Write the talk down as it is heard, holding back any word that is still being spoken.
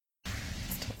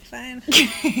fine.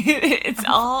 It's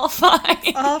all fine.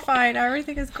 It's all fine.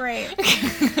 Everything is great.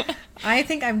 I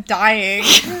think I'm dying.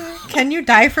 Can you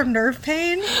die from nerve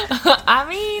pain? I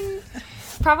mean,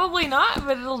 probably not,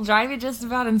 but it'll drive you just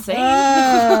about insane.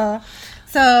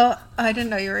 So, I didn't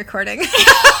know you were recording.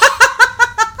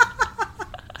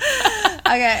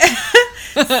 Okay.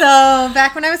 So,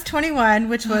 back when I was 21,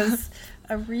 which was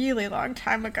a really long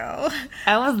time ago.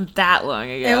 That wasn't that long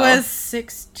ago. It was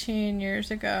 16 years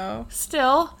ago.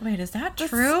 Still. Wait, is that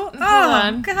true? Hold Oh,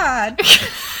 on. God.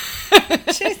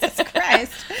 Jesus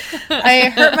Christ.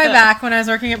 I hurt my back when I was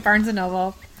working at Barnes &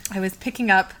 Noble. I was picking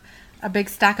up a big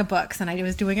stack of books, and I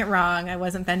was doing it wrong. I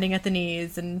wasn't bending at the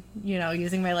knees and,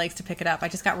 using my legs to pick it up. I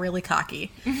just got really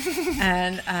cocky.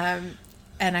 And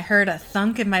I heard a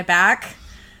thunk in my back,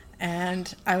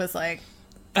 and I was like,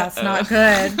 that's not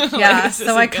good. Yeah.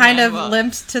 So I kind of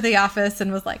limped to the office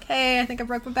and was like, hey, I think I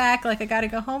broke my back. Like, I got to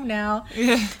go home now.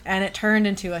 Yeah. And it turned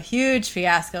into a huge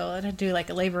fiasco. It had to do like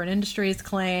a labor and industries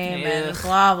claim and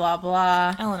blah, blah,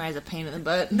 blah. L&I's a pain in the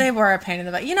butt. They were a pain in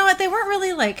the butt. You know what? They weren't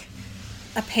really like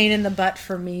a pain in the butt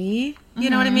for me. You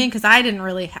know what I mean? Because I didn't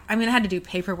really, I had to do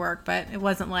paperwork, but it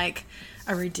wasn't like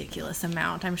a ridiculous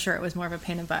amount. I'm sure it was more of a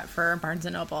pain in the butt for Barnes &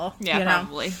 Noble. Yeah,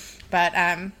 probably.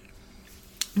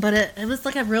 But it was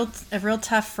like a real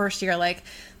tough first year. Like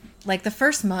the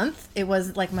first month, it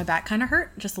was like my back kind of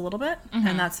hurt just a little bit,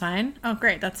 and that's fine. Oh,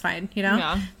 great, that's fine,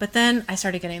 Yeah. But then I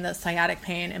started getting the sciatic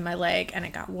pain in my leg, and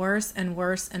it got worse and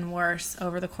worse and worse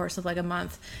over the course of like a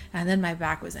month. And then my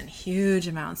back was in huge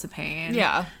amounts of pain.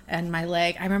 Yeah. And my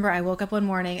leg, I remember I woke up one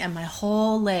morning and my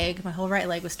whole right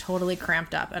leg was totally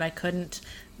cramped up, and I couldn't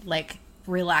like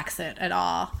relax it at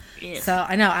all. Yeah. So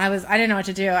I know I didn't know what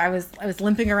to do. I was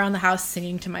limping around the house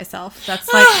singing to myself.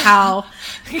 That's like how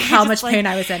much pain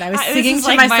I was in. I was singing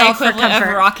to myself for comfort.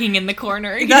 Of rocking in the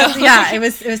corner. Yeah, it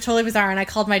was totally bizarre. And I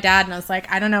called my dad and I was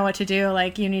like, I don't know what to do.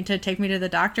 Like, you need to take me to the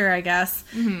doctor, I guess,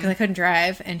 because I couldn't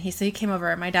drive. And he came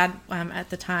over. My dad at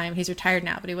the time, he's retired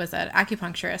now, but he was an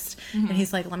acupuncturist, and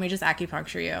he's like, let me just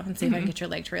acupuncture you and see if I can get your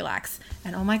leg to relax.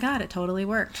 And oh my God, it totally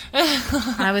worked.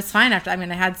 I was fine after. I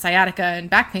had sciatica and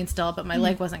back pain still, but my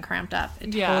leg wasn't cramped up.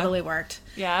 It totally worked.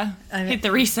 Yeah. Hit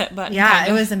the reset button. Yeah,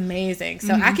 it was amazing.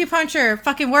 So acupuncture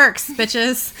fucking works,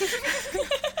 bitches.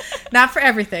 Not for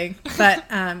everything, but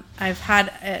I've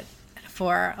had it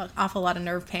for an awful lot of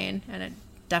nerve pain, and it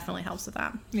definitely helps with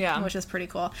that. Yeah. Which is pretty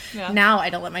cool. Yeah. Now I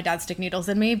don't let my dad stick needles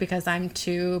in me because I'm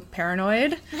too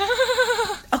paranoid.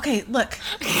 Okay, look.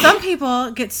 Some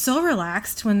people get so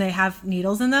relaxed when they have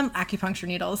needles in them, acupuncture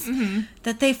needles,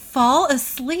 that they fall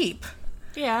asleep.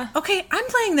 Yeah. Okay, I'm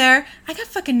laying there. I got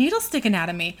fucking needles sticking out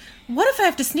of me. What if I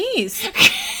have to sneeze?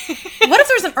 What if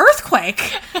there's an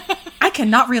earthquake? I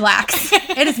cannot relax.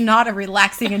 It is not a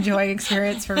relaxing, enjoying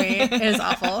experience for me. It is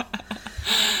awful.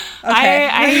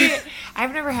 Okay.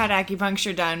 I've never had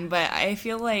acupuncture done, but I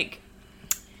feel like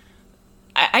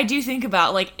I do think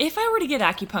about, like, if I were to get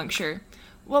acupuncture,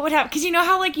 what would happen? Because you know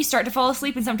how, like, you start to fall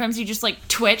asleep and sometimes you just, like,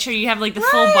 twitch or you have, like, the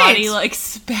full body, like,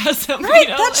 spasm. Right,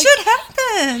 that should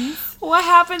happen. What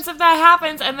happens if that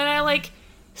happens and then I, like,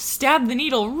 stab the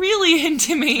needle really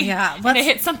into me? Yeah. And it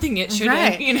hits something it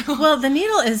shouldn't, Well, the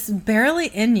needle is barely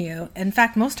in you. In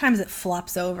fact, most times it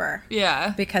flops over.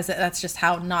 Yeah. Because that's just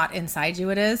how not inside you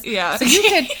it is. Yeah. So you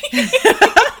could...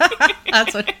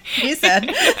 That's what he said.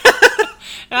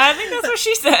 I think that's what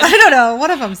she said. I don't know.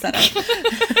 One of them said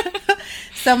it.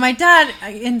 So my dad,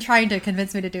 in trying to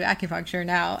convince me to do acupuncture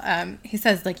now, he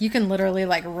says, like, you can literally,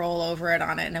 like, roll over it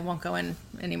on it and it won't go in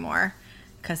anymore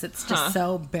because it's just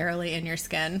so barely in your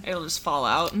skin. It'll just fall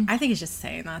out. I think he's just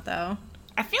saying that, though.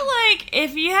 I feel like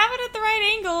if you have it at the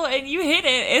right angle and you hit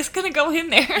it, it's going to go in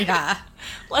there. Yeah.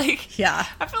 Yeah.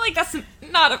 I feel like that's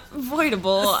not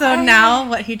avoidable. So now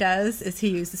what he does is he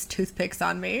uses toothpicks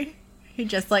on me. He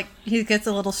just, like, he gets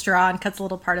a little straw and cuts a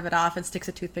little part of it off and sticks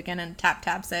a toothpick in and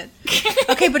taps it.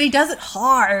 Okay, but he does it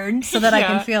hard so that I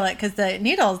can feel it, because the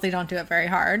needles, they don't do it very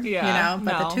hard, but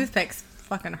the toothpicks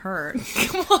fucking hurt.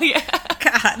 Well, yeah.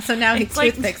 God, so now he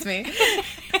toothpicks me.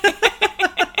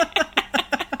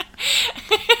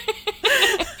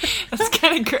 That's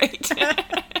kind of great.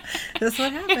 That's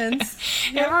what happens.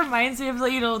 It reminds me of,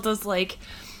 those, like,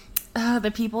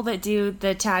 the people that do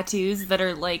the tattoos that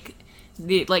are, like,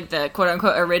 the quote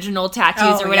unquote original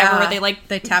tattoos or whatever, where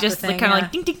they tap just the thing, kind of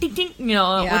like ding ding ding ding,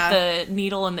 with the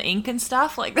needle and the ink and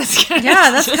stuff. Like that's kind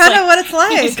of what it's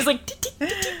like. It's like ding, ding,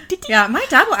 ding, ding. Yeah, my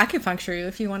dad will acupuncture you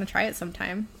if you want to try it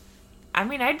sometime. I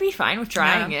mean, I'd be fine with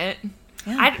trying it.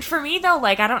 Yeah. For me though,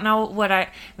 like I don't know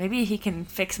maybe he can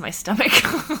fix my stomach.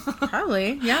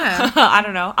 Probably, yeah. I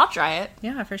don't know. I'll try it.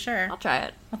 Yeah, for sure. I'll try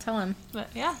it. I'll tell him. But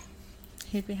yeah.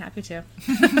 He'd be happy to.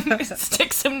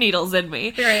 Stick some needles in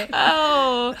me. Right.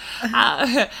 Oh,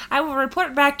 I will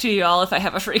report back to you all if I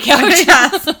have a freak out.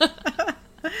 Yes.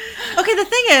 Okay, the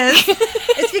thing is,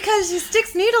 it's because he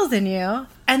sticks needles in you,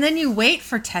 and then you wait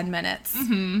for 10 minutes,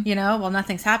 while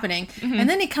nothing's happening. And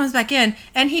then he comes back in,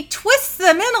 and he twists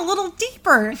them in a little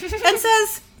deeper and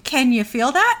says, "Can you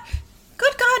feel that?"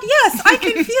 Good God, yes, I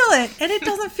can feel it, and it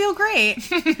doesn't feel great.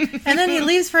 And then he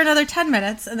leaves for another 10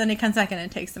 minutes, and then he comes back in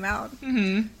and takes them out.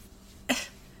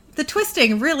 The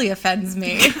twisting really offends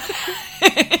me.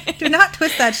 Do not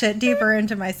twist that shit deeper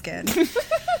into my skin.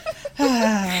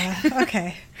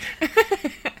 Okay.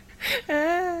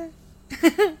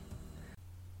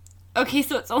 Okay,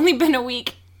 so it's only been a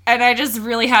week, and I just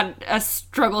really had a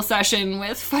struggle session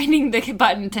with finding the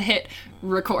button to hit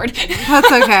record.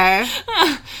 That's okay.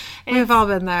 We've all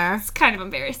been there. It's kind of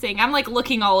embarrassing. I'm like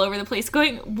looking all over the place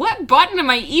going, what button am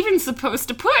I even supposed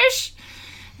to push?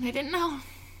 And I didn't know.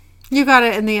 You got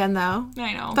it in the end, though.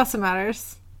 I know. That's what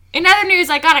matters. In other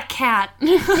news, I got a cat.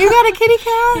 You got a kitty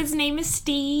cat? His name is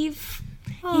Steve.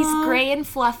 Aww. He's gray and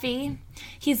fluffy.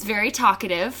 He's very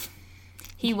talkative.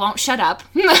 He won't shut up.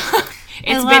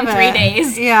 It's been 3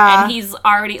 days. Yeah. And he's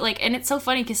already, and it's so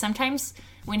funny because sometimes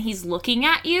when he's looking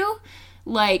at you,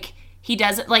 he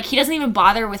doesn't even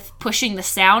bother with pushing the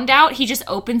sound out. He just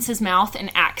opens his mouth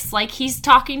and acts like he's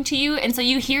talking to you. And so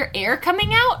you hear air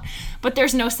coming out, but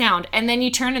there's no sound. And then you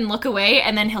turn and look away,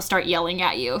 and then he'll start yelling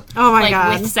at you. Oh, my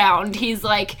God. With sound. He's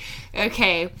like,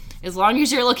 okay, as long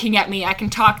as you're looking at me, I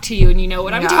can talk to you, and you know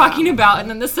what I'm talking about. And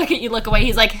then the second you look away,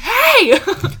 he's like, hey!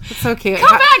 That's so cute.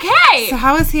 Come back, hey! So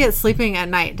how is he at sleeping at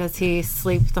night? Does he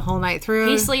sleep the whole night through?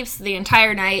 He sleeps the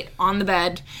entire night on the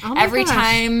bed. Oh my every gosh.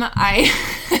 time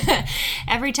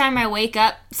I wake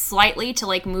up slightly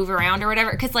to move around or whatever,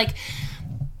 because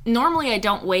normally I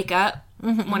don't wake up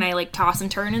when I toss and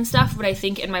turn and stuff, but I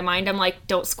think in my mind I'm like,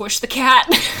 don't squish the cat.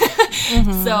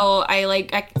 So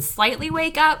I slightly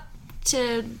wake up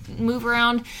to move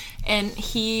around, and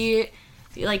he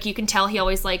you can tell he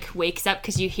always wakes up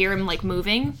because you hear him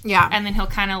moving. Yeah. And then he'll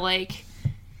kind of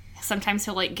sometimes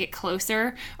he'll get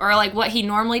closer, or what he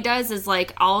normally does is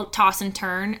I'll toss and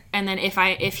turn, and then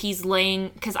if he's laying,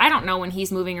 because I don't know when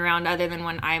he's moving around other than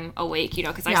when I'm awake,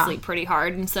 because I sleep pretty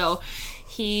hard, and so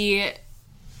he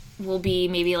will be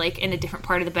maybe in a different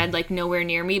part of the bed, nowhere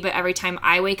near me, but every time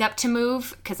I wake up to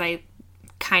move, because I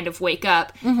kind of wake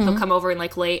up, he'll come over and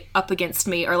lay up against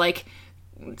me, or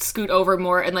scoot over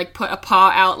more and put a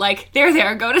paw out,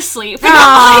 there, go to sleep.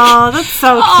 Oh, that's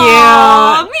so cute.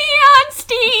 Oh, me on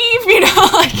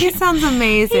Steve, He sounds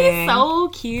amazing. He's so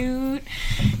cute.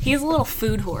 He's a little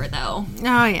food whore, though.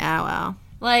 Oh, yeah, well.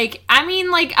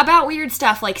 About weird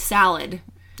stuff, salad.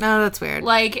 Oh, that's weird.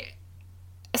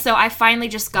 So I finally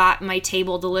just got my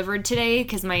table delivered today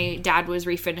because my dad was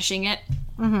refinishing it.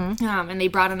 And they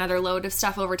brought another load of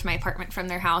stuff over to my apartment from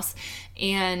their house.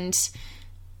 And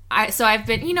I've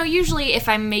been, usually if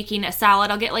I'm making a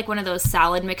salad, I'll get one of those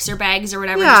salad mixer bags or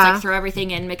whatever. Yeah. Just throw everything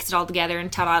in, mix it all together,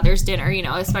 and ta-da, there's dinner,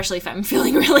 especially if I'm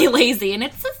feeling really lazy. And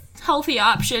it's a healthy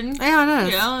option. Yeah,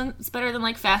 it is. It's better than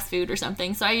fast food or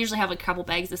something. So I usually have a couple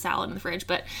bags of salad in the fridge,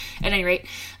 but at any rate,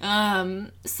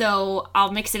 so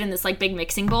I'll mix it in this big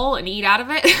mixing bowl and eat out of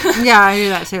it. Yeah, I do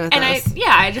that too with and those.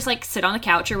 I just sit on the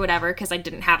couch or whatever because I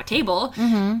didn't have a table.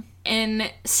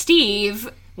 And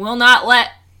Steve will not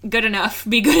let good enough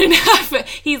be good enough.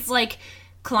 He's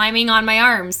climbing on my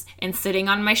arms and sitting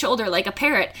on my shoulder like a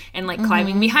parrot, and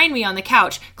climbing behind me on the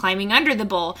couch, climbing under the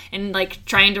bowl, and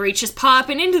trying to reach his paw up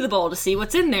and into the bowl to see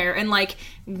what's in there, and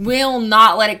will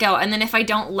not let it go. And then if I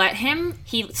don't let him,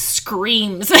 he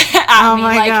screams at me Oh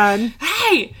my God.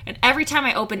 hey! And every time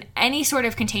I open any sort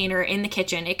of container in the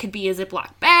kitchen, it could be a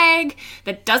Ziploc bag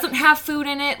that doesn't have food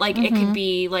in it, it could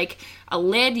be a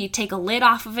lid, you take a lid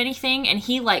off of anything, and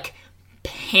he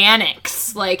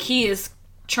panics. He's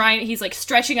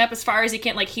stretching up as far as he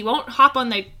can. He won't hop on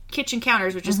the kitchen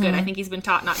counters, which is good. I think he's been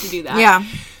taught not to do that. Yeah.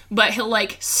 But he'll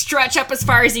stretch up as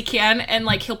far as he can, and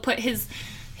he'll put his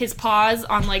paws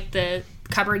on the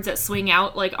cupboards that swing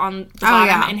out on the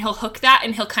bottom, and he'll hook that,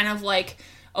 and he'll kind of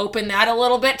open that a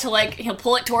little bit to he'll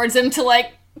pull it towards him to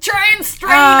try and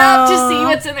straighten up to see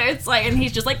what's in there. It's and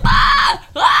he's just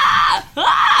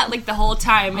the whole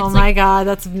time. It's oh my God,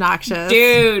 that's obnoxious.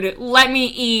 Dude, let me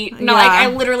eat. No, Yeah. I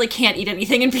literally can't eat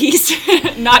anything in peace.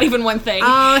 Not even one thing.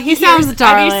 Oh, he sounds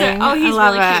darling. He's I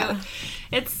love really it.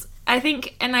 cute. It's, I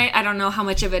think, and I don't know how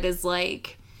much of it is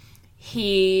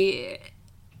he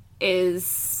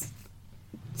is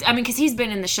I mean, because he's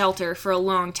been in the shelter for a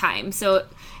long time. So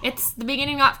it's the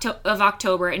beginning of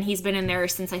October, and he's been in there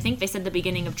since, I think they said, the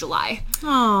beginning of July.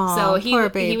 Oh, so poor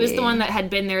baby. He was the one that had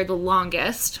been there the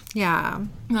longest. Yeah.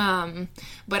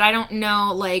 But I don't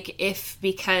know, like, if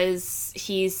because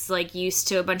he's, like, used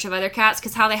to a bunch of other cats,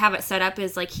 because how they have it set up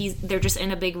is, like, they're just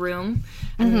in a big room,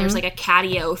 and there's, like, a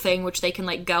catio thing, which they can,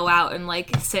 like, go out and,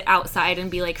 like, sit outside and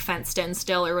be, like, fenced in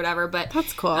still or whatever, but...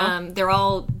 That's cool. They're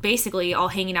all, basically, all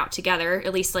hanging out together,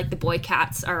 at least, like, the boy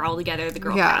cats are all together, the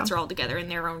girl cats are all together in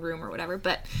their own room or whatever,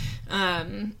 but,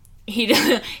 he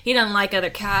doesn't like other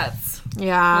cats.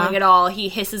 Yeah. Like, at all. He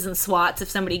hisses and swats if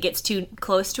somebody gets too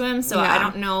close to him, so I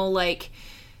don't know, like...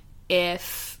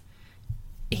 if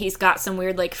he's got some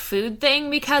weird, like, food thing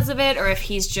because of it, or if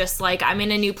he's just, like, I'm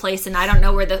in a new place and I don't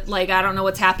know I don't know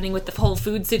what's happening with the whole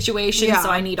food situation, so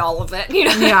I need all of it, you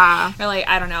know? Yeah. Or, like,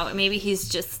 I don't know, maybe he's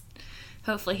just,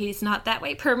 hopefully he's not that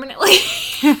way permanently.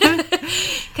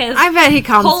 I bet he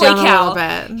calms down a little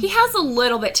bit. He has a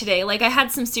little bit today. Like, I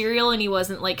had some cereal and he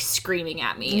wasn't, like, screaming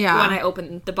at me when I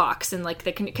opened the box, and, like,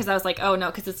 because I was like, oh no,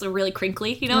 because it's really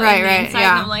crinkly, you know? Right, inside,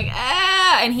 and I'm like,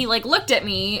 and he, like, looked at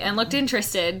me and looked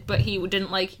interested, but he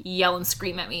didn't, like, yell and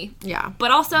scream at me. Yeah. But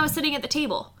also I was sitting at the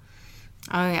table.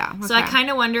 Oh, yeah. Okay. So I kind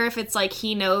of wonder if it's, like,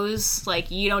 he knows,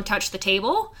 like, you don't touch the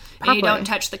table, and you don't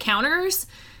touch the counters,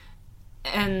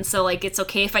 and so, like, it's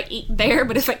okay if I eat there,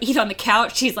 but if I eat on the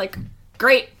couch, he's like,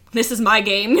 great, this is my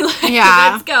game. Like,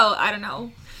 let's go. I don't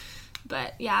know.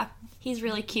 But, yeah, he's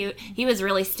really cute. He was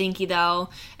really stinky, though,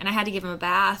 and I had to give him a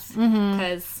bath,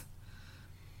 because,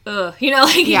 you know,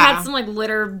 like, he had some, like,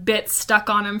 litter bits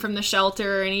stuck on him from the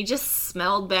shelter, and he just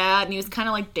smelled bad, and he was kind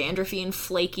of, like, dandruffy and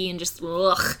flaky, and just,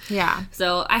 ugh. Yeah.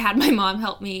 So I had my mom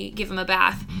help me give him a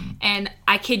bath, and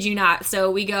I kid you not,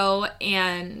 so we go,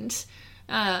 and,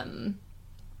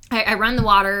 I run the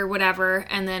water, whatever,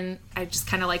 and then I just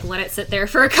kind of, like, let it sit there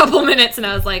for a couple minutes, and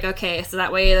I was like, okay, so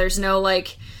that way there's no,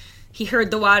 like, he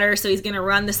heard the water, so he's gonna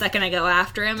run the second I go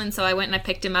after him, and so I went and I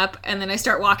picked him up, and then I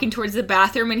start walking towards the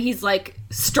bathroom, and he's, like,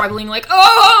 struggling, like,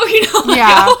 oh, you know, like,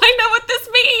 oh, I know what this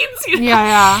means, you know?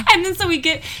 Yeah. And then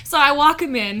so I walk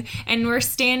him in, and we're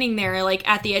standing there, like,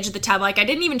 at the edge of the tub, like, I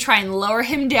didn't even try and lower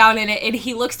him down in it, and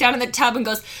he looks down in the tub and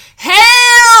goes,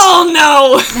 hell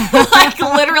no! Like,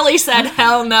 literally said,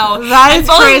 hell no. That is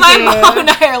crazy. My mom and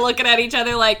I are looking at each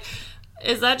other like,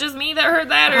 is that just me that heard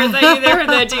that, or is that you that heard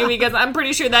that too? Because I'm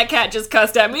pretty sure that cat just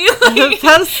cussed at me. Like,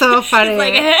 that's so funny. He's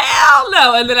like, hell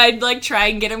no. And then I'd, like, try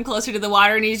and get him closer to the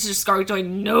water, and he's just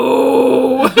going,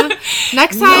 no.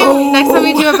 Next time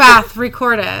we do a bath,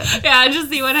 record it. Yeah,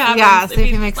 just see what happens. Yeah, see if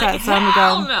he makes that sound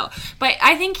again. No. But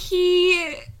I think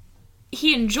he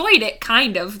enjoyed it,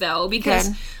 kind of, though, because,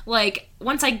 like,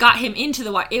 once I got him into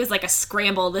the water, it was like a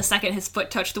scramble. The second his foot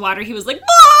touched the water, he was like,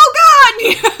 oh, God!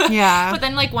 Yeah. But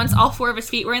then, like, once all four of his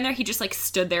feet were in there, he just, like,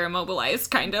 stood there immobilized,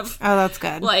 kind of. Oh, that's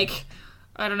good. Like,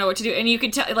 I don't know what to do. And you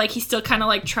could tell, like, he still kind of,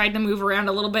 like, tried to move around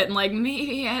a little bit and, like,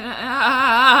 maybe, you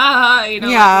know,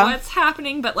 like, what's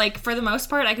happening? But, like, for the most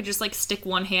part, I could just, like, stick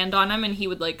one hand on him and he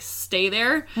would, like, stay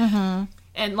there. Mm-hmm.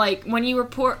 And, like, when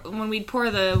we'd pour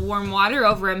the warm water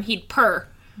over him, he'd purr.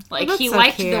 Like, he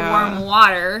liked the warm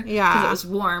water. Yeah. Because it was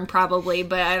warm, probably.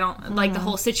 But I don't, like, the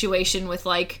whole situation with,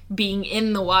 like, being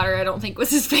in the water, I don't think was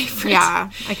his favorite.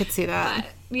 Yeah, I could see that.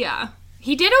 But, yeah.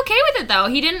 He did okay with it, though.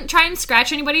 He didn't try and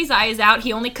scratch anybody's eyes out.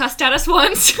 He only cussed at us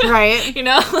once. Right. You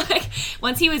know? Like,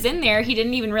 once he was in there, he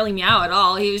didn't even really meow at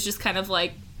all. He was just kind of,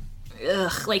 like,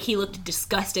 ugh. Like, he looked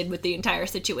disgusted with the entire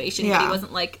situation. Yeah. But he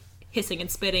wasn't, like, hissing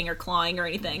and spitting or clawing or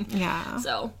anything. Yeah.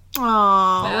 So.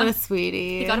 Aw, what a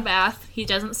sweetie. He got a bath. He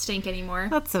doesn't stink anymore.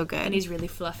 That's so good. And he's really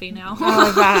fluffy now.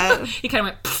 Oh, I bet. He kind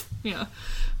of went, pfft, you know.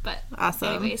 But awesome.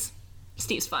 Anyways,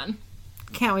 Steve's fun.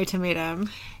 Can't wait to meet him.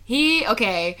 He's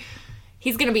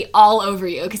going to be all over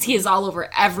you because he is all over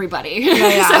everybody.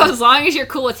 Yeah. So as long as you're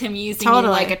cool with him using you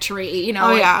like a tree, you know.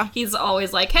 Oh, yeah. He's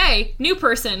always like, hey, new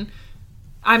person,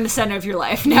 I'm the center of your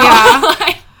life now. Yeah.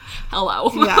 Like,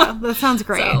 hello. Yeah, that sounds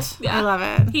great. So, yeah. I love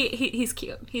it. He's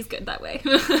cute. He's good that way.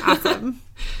 Awesome.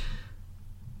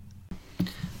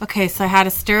 Okay, so I had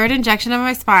a steroid injection on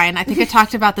my spine. I think I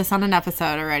talked about this on an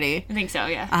episode already. I think so,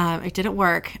 yeah. It didn't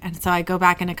work, and so I go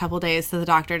back in a couple days to the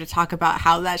doctor to talk about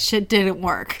how that shit didn't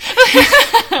work.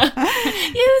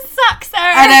 You suck, sir.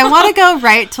 And I want to go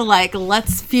right to, like,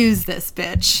 let's fuse this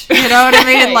bitch. You know what I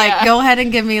mean? Like, go ahead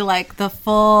and give me, like, the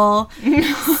full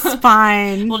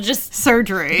spine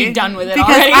surgery. Be done with it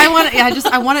because already.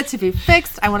 I want it to be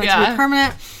fixed. I want it to be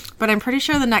permanent. But I'm pretty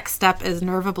sure the next step is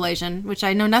nerve ablation, which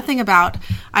I know nothing about.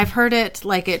 I've heard it,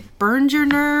 like, it burns your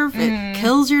nerve, it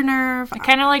kills your nerve.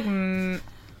 Kind of like...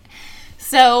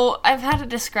 So, I've had it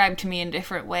described to me in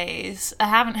different ways. I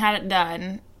haven't had it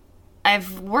done.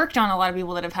 I've worked on a lot of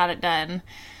people that have had it done.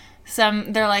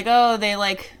 Some, they're like, oh, they,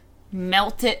 like,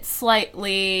 melt it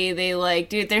slightly. They, like,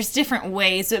 there's different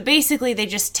ways. But basically, they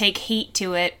just take heat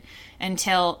to it and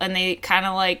they kind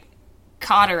of, like,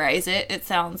 cauterize it, it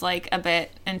sounds like, a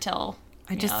bit until...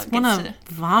 I just want to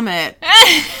vomit.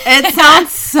 It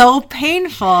sounds so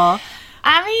painful.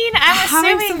 I mean, I'm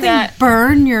assuming that...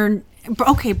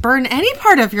 burn any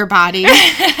part of your body.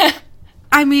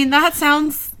 I mean, that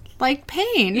sounds like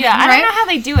pain. Yeah, I don't know how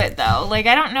they do it, though. Like,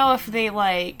 I don't know if they,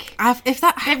 like... They've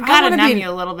got to numb you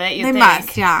a little bit, They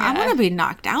must, yeah. I want to be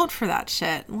knocked out for that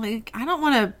shit. Like, I don't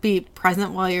want to be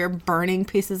present while you're burning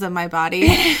pieces of my body.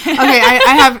 Okay,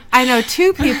 I know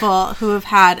 2 people who have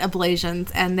had ablations,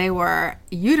 and they were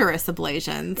uterus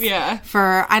ablations. Yeah.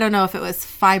 For, I don't know if it was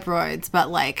fibroids,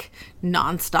 but, like,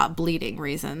 nonstop bleeding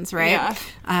reasons, right?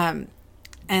 Yeah.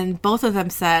 And both of them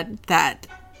said that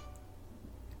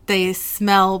they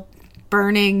smell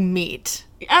burning meat.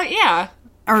 Yeah.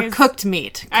 Or cooked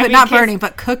meat. Not burning,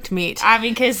 but cooked meat. I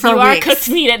mean, because you are cooked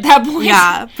meat at that point.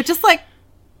 Yeah, but just like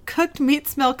cooked meat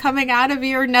smell coming out of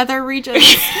your nether regions.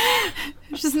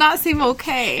 It does not seem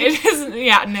okay. It isn't,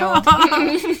 yeah, no.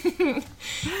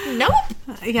 Nope.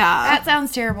 Yeah. That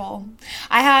sounds terrible.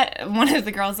 I had one of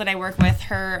the girls that I work with,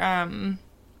 her,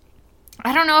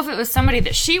 I don't know if it was somebody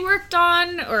that she worked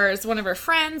on or it was one of her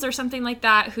friends or something like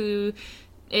that who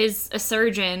is a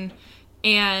surgeon,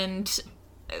 and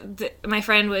my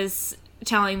friend was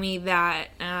telling me that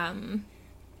I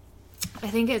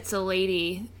think it's a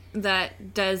lady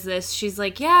that does this. She's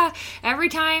like, yeah, every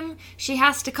time she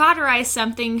has to cauterize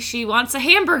something, she wants a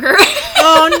hamburger.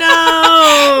 Oh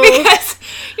no. Because,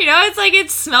 you know, it's like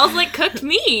it smells like cooked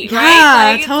meat, yeah,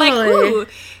 right? Like, totally. It's like, ooh,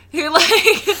 you're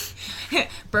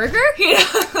like, burger? You know?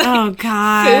 Oh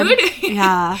God. Food?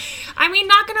 Yeah. I mean,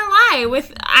 not gonna lie,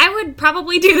 I would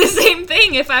probably do the same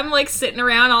thing if I'm like sitting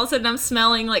around, all of a sudden I'm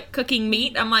smelling like cooking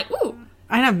meat. I'm like, ooh.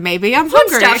 I know, maybe I'm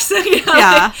hungry. Stuff, you know,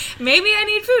 yeah. Like, maybe I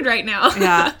need food right now.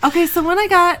 Yeah. Okay, so when I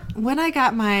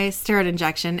got my steroid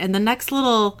injection, in the next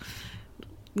little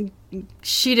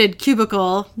sheeted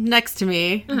cubicle next to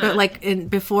me, but like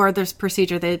before this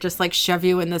procedure, they just like shove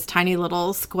you in this tiny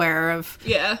little square of,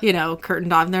 you know,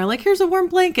 curtained off, and they're like, here's a warm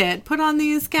blanket, put on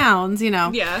these gowns, you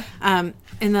know. Yeah.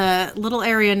 In the little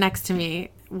area next to me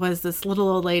was this little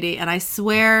old lady, and I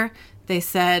swear they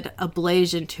said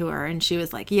ablation to her, and she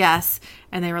was like, yes.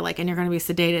 And they were like, and you're going to be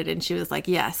sedated. And she was like,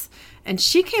 yes. And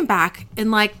she came back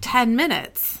in like 10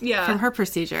 minutes from her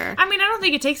procedure. I mean, I don't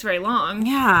think it takes very long.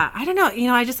 Yeah. I don't know. You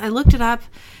know, I looked it up,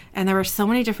 and there were so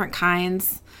many different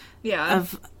kinds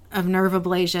of nerve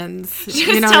ablations.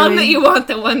 Just tell them that you want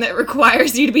the one that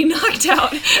requires you to be knocked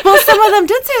out. Well, some of them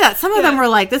did say that. Some of them were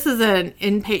like, this is an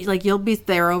inpatient, like you'll be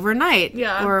there overnight.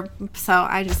 Yeah. So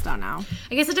I just don't know.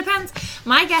 I guess it depends.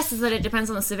 My guess is that it depends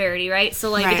on the severity, right? So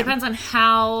like it depends on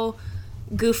how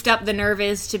goofed up the nerve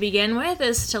is to begin with,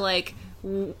 as to like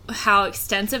how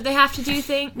extensive they have to do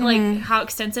things, like how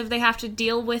extensive they have to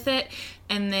deal with it,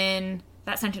 and then...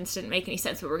 That sentence didn't make any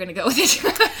sense, but we're going to go with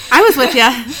it. I was with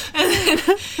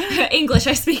you. English,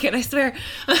 I speak it, I swear.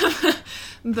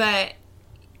 But,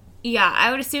 yeah,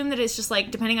 I would assume that it's just, like,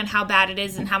 depending on how bad it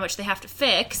is and how much they have to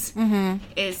fix,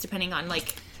 is depending on,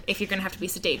 like, if you're going to have to be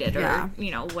sedated or, you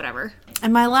know, whatever.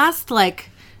 And my last, like,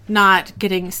 not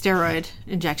getting steroid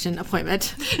injection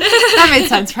appointment. That made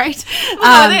sense, right?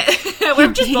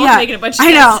 We're just both making a bunch of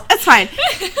sense. I know. It's fine.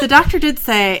 The doctor did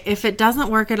say if it doesn't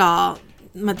work at all,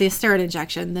 the steroid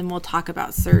injection, then we'll talk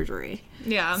about surgery.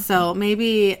 Yeah. So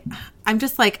maybe I'm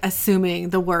just like assuming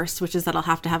the worst, which is that I'll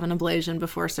have to have an ablation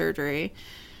before surgery.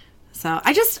 So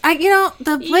you know,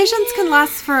 the ablations can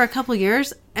last for a couple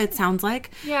years, it sounds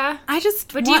like. Yeah.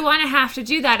 But do you want to have to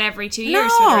do that every 2 years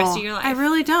for the rest of your life? I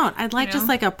really don't. I'd like just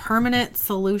like a permanent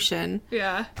solution.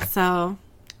 Yeah. So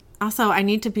also, I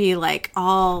need to be, like,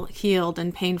 all healed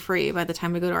and pain-free by the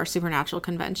time we go to our Supernatural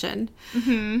convention.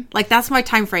 Mm-hmm. Like, that's my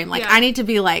time frame. Like, I need to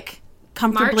be, like,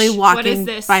 comfortably walking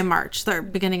by March, the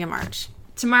beginning of March.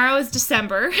 Tomorrow is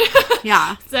December.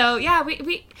 Yeah. So, yeah,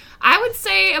 I would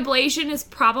say ablation is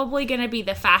probably going to be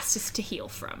the fastest to heal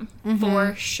from,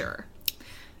 for sure.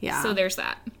 Yeah. So, there's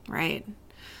that. Right.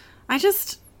 I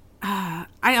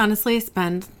honestly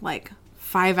spend, like...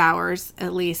 5 hours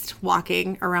at least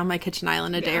walking around my kitchen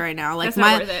island a day right now. Like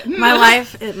my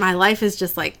life is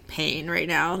just like pain right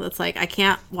now. It's like I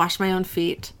can't wash my own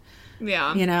feet.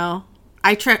 Yeah. You know,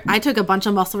 I took a bunch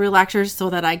of muscle relaxers so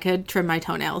that I could trim my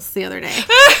toenails the other day.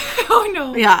 Oh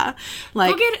no. Yeah.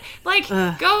 Like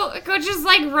go just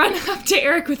like run up to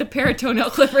Eric with a pair of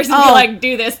toenail clippers and be like,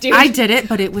 do this, dude. I did it,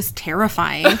 but it was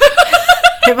terrifying.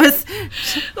 It was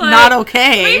not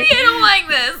okay. Maybe I don't like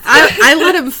this. I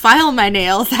let him file my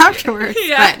nails afterwards.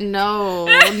 Yeah. But no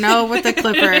with the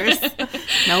clippers.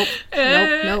 Nope.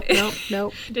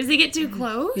 Does he get too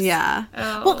close? Yeah.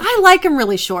 Oh. Well, I like him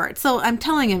really short, so I'm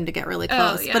telling him to get really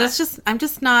close. But I'm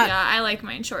just not. Yeah, I like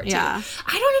mine short too. I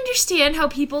don't understand how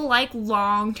people like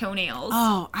long toenails.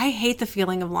 Oh, I hate the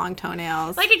feeling of long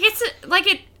toenails. Like it gets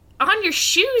it on your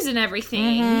shoes and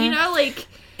everything. Mm-hmm. You know, like.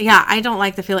 Yeah, I don't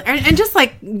like the feeling. And just,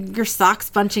 like, your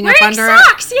socks bunching up under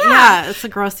socks, it. Yeah, it's a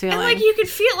gross feeling. And, like, you could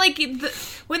feel, like,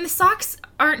 when the socks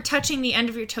aren't touching the end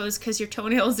of your toes because your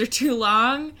toenails are too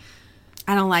long.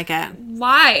 I don't like it.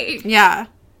 Why? Yeah.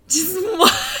 Just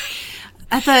why?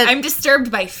 I'm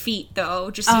disturbed by feet, though,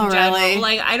 just in general. Really?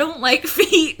 Like, I don't like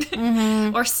feet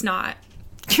or snot.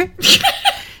 Did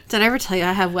I ever tell you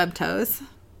I have webbed toes?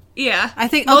 Yeah, I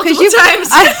think multiple times.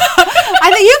 I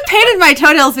think you've painted my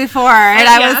toenails before, and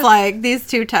I was like, these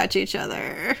two touch each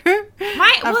other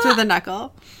up to the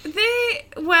knuckle.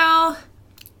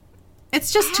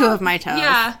 It's just two of my toes.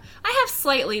 Yeah, I have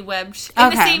slightly webbed in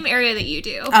the same area that you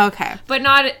do. Okay, but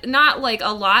not like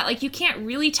a lot. Like you can't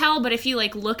really tell, but if you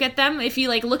like look at them, if you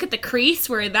like look at the crease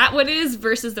where that one is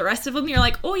versus the rest of them, you're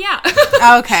like, oh yeah.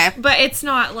 Okay, but it's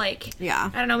not like I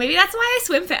don't know. Maybe that's why I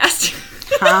swim fast.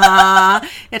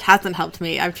 It hasn't helped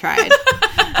me. I've tried.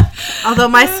 Although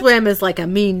my swim is like a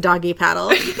mean doggy paddle.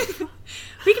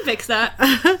 We can fix that.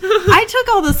 I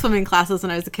took all the swimming classes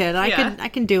when I was a kid. I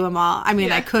can do them all. I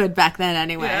mean, I could back then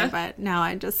anyway, but now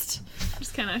I just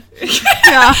kind of.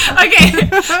 Yeah. Okay.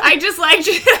 I just like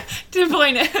to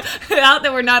point out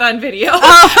that we're not on video. But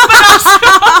also,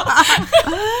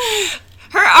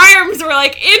 her arms were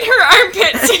like in her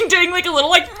armpits and doing like a little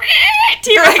like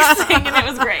T-Rex thing, and it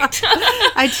was great.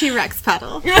 I T-Rex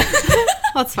paddle.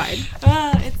 That's fine.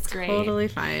 It's great. Totally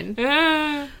fine.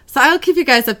 So I'll keep you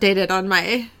guys updated on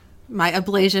my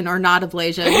ablation or not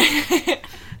ablation.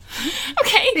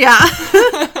 Okay. Yeah.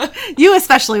 You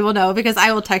especially will know because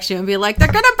I will text you and be like, they're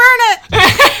gonna burn it.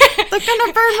 They're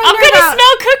gonna burn my I'm gonna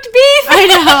smell cooked beef. I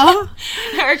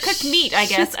know. Or cooked meat, I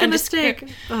guess. Just mistake.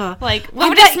 Like, what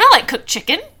would it smell like? Cooked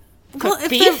chicken? Cooked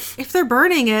beef? If they're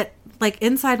burning it like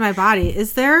inside my body,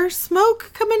 is there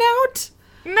smoke coming out?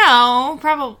 No,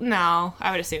 probably no.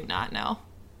 I would assume not. No.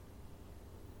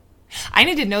 I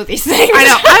need to know these things. I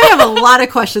know. I have a lot of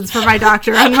questions for my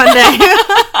doctor on Monday.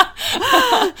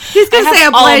 He's going to say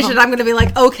ablation. I'm going to be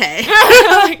like, okay.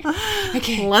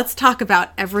 Okay. Let's talk about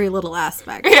every little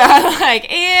aspect. Yeah.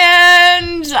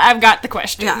 And I've got the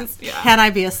questions. Yeah. Can I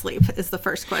be asleep is the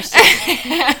first question.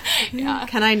 Yeah.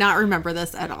 Can I not remember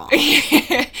this at all?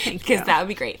 Because that would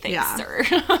be great. Thanks, sir.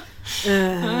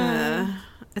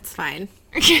 It's fine.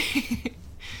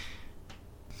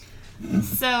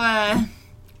 So,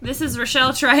 this is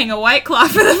Rochelle trying a White Claw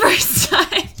for the first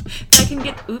time. If I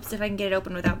can get it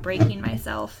open without breaking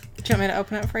myself. Do you want me to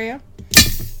open it for you?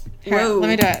 Here, whoa. Let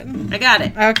me do it. I got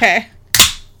it. Okay.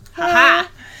 Haha.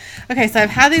 Okay, so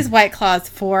I've had these White Claws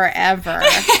forever.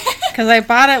 Because I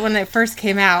bought it when it first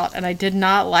came out, and I did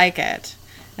not like it.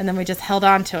 And then we just held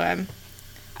on to him.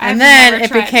 And then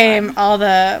it became all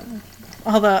the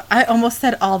I almost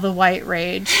said all the white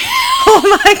rage.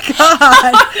 Oh my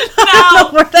god. No. I don't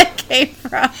know where that came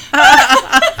from.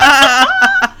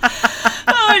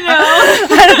 Oh no.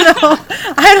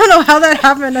 I don't know how that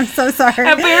happened. I'm so sorry.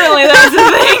 Apparently that's the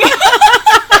thing.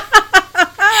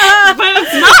 But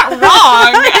it's not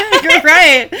wrong. You're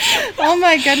right. Oh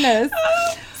my goodness.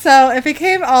 So it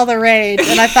became all the rage,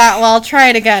 and I thought, well, I'll try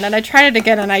it again. And I tried it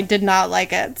again, and I did not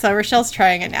like it. So Rochelle's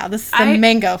trying it now. This is the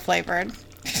mango flavored.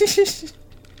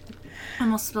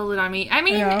 Almost spilled it on me. I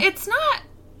mean, it's not.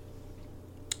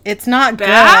 It's not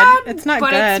bad, good. It's not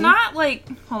but good. But it's not like.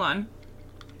 Hold on.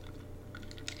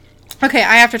 Okay,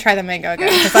 I have to try the mango again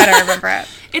because I don't remember it.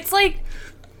 It's like.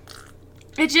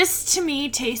 It just to me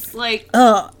tastes like.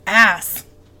 Ugh, ass.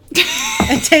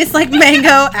 It tastes like mango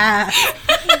ass.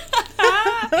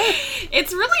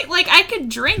 It's really like I could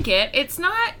drink it. It's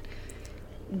not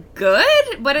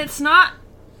good, but it's not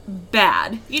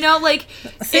bad. You know, like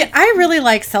see, I really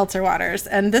like seltzer waters,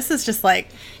 and this is just like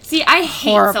I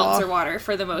hate seltzer water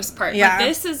for the most part. Yeah. But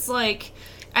this is like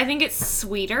I think it's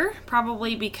sweeter,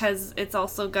 probably because it's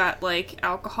also got like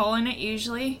alcohol in it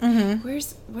usually. Mm-hmm.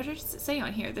 What does it say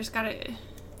on here? There's gotta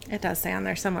it does say on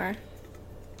there somewhere.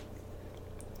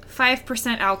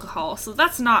 5% alcohol, so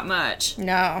that's not much.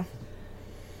 No.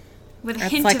 With a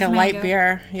it's hint like of a mango. light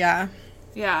beer, yeah.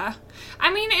 Yeah.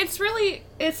 I mean, it's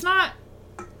not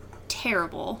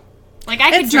terrible. Like,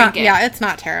 I could drink it. Yeah, it's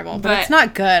not terrible, but it's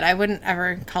not good. I wouldn't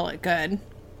ever call it good.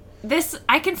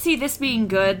 I can see this being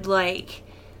good, like,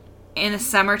 in the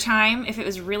summertime, if it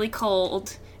was really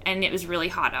cold, and it was really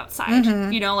hot outside.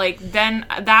 You know, like, then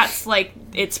that's, like,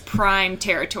 it's prime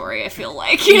territory, I feel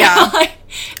like. You know, like,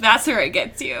 that's where it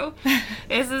gets you.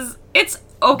 It's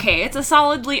okay. It's a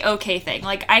solidly okay thing.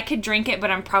 Like, I could drink it, but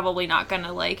I'm probably not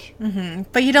gonna, like,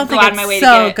 But you don't think it's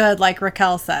so good, like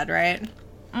Raquel said, right?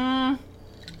 No,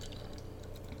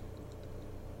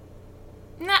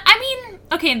 I mean,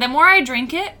 okay, the more I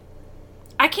drink it,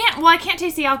 I can't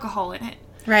taste the alcohol in it.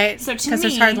 Right. So to me, because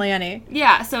there's hardly any.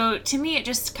 Yeah, so to me it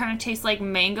just kind of tastes like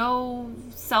mango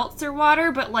seltzer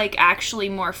water, but like actually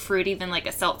more fruity than like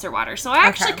a seltzer water. So I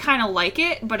actually kind of like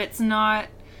it, but it's not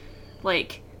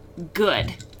like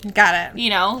good. Got it.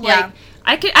 You know, like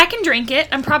I can drink it.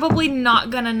 I'm probably not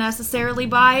gonna necessarily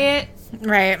buy it.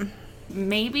 Right.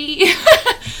 Maybe.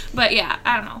 But yeah,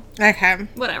 I don't know. Okay.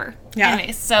 Whatever. Yeah.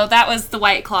 Anyways, so that was the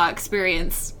White Claw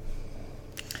experience.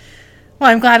 Well,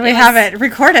 I'm glad we have it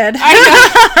recorded. I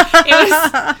know. It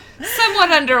was somewhat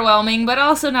underwhelming, but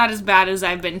also not as bad as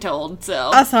I've been told, so.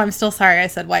 Also, I'm still sorry I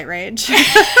said white rage.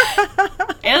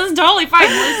 It was totally fine.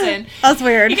 Listen. That's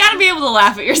weird. You gotta be able to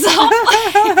laugh at yourself.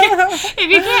 If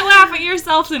you can't laugh at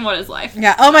yourself, then what is life?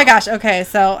 Yeah. Oh my gosh. Okay.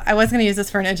 So I was going to use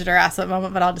this for an Idjit or Ass Whip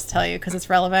moment, but I'll just tell you because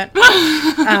it's relevant.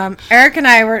 Eric and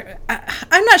I were,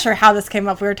 I'm not sure how this came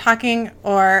up. We were talking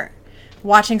or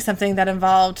watching something that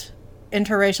involved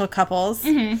interracial couples.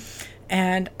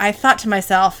 And I thought to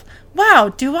myself,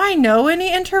 wow, do I know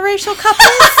any interracial couples?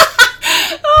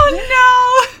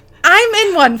 Oh no. I'm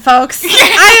in one, folks.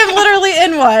 I am literally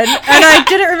in one. And I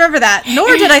didn't remember that.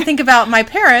 Nor did I think about my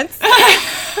parents,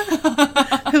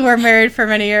 who were married for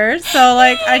many years. So,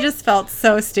 like, I just felt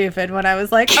so stupid when I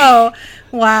was like, oh,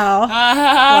 wow.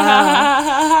 Wow.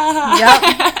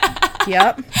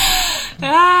 Yep.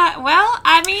 Well,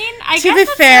 I mean, I guess to be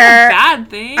fair, not a bad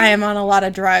thing. I am on a lot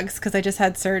of drugs because I just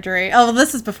had surgery. Oh, well,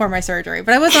 this is before my surgery,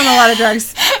 but I was on a lot of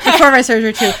drugs before my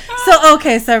surgery too. So,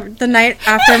 okay, so the night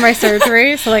after my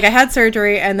surgery, so like I had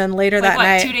surgery, and then later that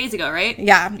night, 2 days ago, right?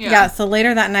 Yeah. So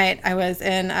later that night, I was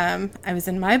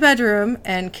in my bedroom,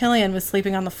 and Killian was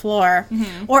sleeping on the floor,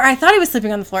 or I thought he was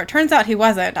sleeping on the floor. It turns out he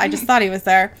wasn't. I just thought he was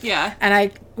there. Yeah. And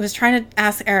I was trying to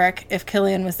ask Eric if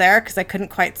Killian was there because I couldn't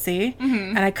quite see,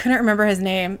 and I couldn't remember his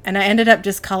name, and I ended up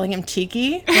just calling him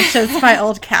Tiki, which is my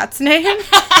old cat's name.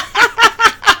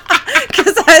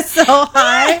 Because I was so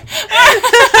high.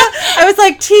 I was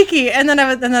like, Tiki, and then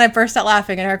I burst out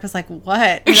laughing, and Eric was like,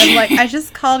 what? And I'm like, I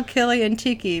just called Killian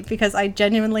Tiki because I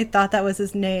genuinely thought that was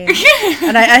his name.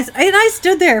 And I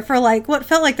stood there for like what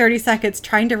felt like 30 seconds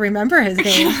trying to remember his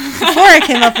name before I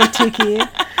came up with Tiki.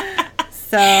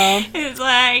 So it's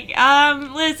like,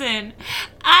 listen,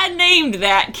 I named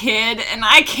that kid and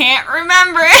I can't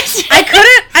remember it.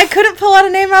 I couldn't pull out a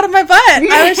name out of my butt.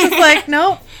 I was just like,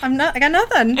 nope, I got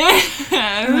nothing.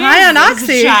 High on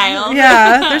oxy. Child.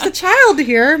 Yeah, there's a child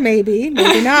here, maybe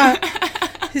not.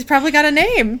 He's probably got a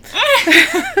name.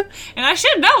 And I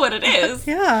should know what it is.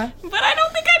 Yeah. But I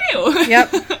don't think I do.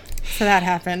 Yep. So that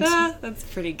happened. That's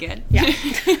pretty good. Yeah.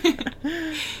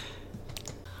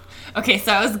 Okay,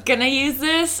 so I was gonna use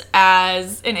this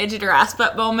as an Idjit or Ass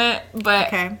Butt moment, but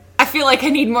okay. I feel like I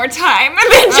need more time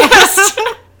than just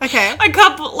okay.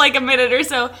 a minute or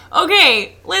so.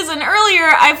 Okay, listen,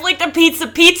 earlier I flicked a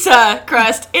pizza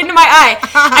crust into my eye.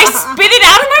 I spit it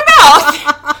out of my mouth,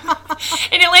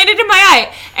 and it landed in my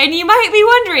eye. And you might be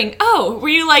wondering, oh, were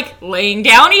you like laying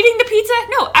down eating the pizza?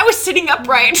 No, I was sitting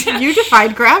upright. You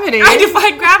defied gravity. I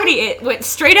defied gravity. It went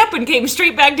straight up and came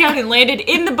straight back down and landed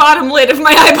in the bottom lid of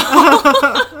my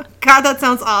eyeball. God, that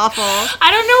sounds awful.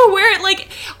 I don't know where it, like,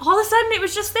 all of a sudden it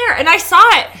was just there. And I saw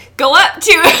it go up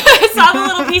to, I saw the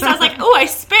little piece. I was like, oh, I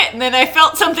spit. And then I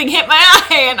felt something hit my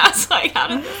eye. And I was like, how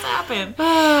did this happen?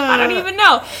 I don't even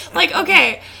know. Like,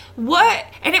 okay, what?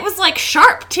 And it was, like,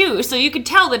 sharp, too. So you could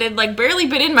tell that it, like, barely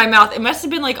bit in my mouth. It must have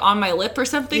been, like, on my lip or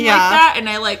something like that. And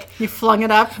I, like... You flung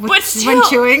it up when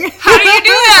chewing? How do you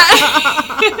do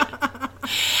that?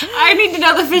 I need to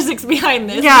know the physics behind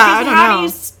this. Yeah, I don't know. How do you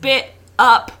spit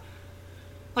up?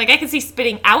 Like, I can see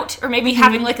spitting out, or maybe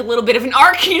having, like, a little bit of an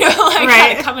arc, you know, like,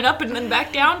 kind of coming up and then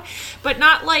back down, but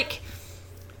not, like,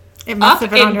 it must up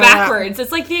have been and backwards.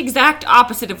 It's, like, the exact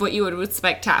opposite of what you would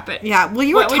expect to happen. Yeah, well,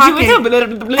 you were talking...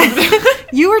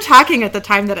 You were talking at the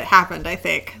time that it happened, I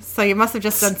think, so you must have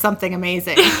just done something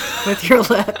amazing with your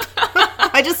lip.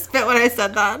 I just spit when I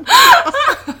said that.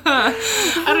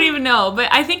 I don't even know, but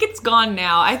I think it's gone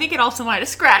now. I think it also might have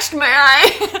scratched my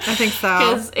eye. I think so.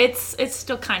 Because it's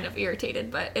still kind of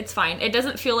irritated, but it's fine. It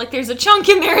doesn't feel like there's a chunk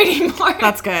in there anymore.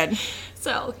 That's good.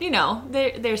 So, you know,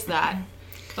 there's that.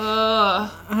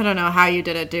 I don't know how you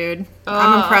did it, dude.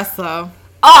 I'm impressed, though.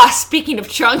 Speaking of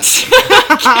chunks.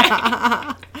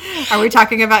 Are we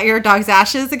talking about your dog's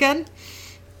ashes again?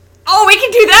 Oh, we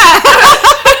can do that.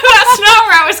 That's not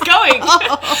where I was going.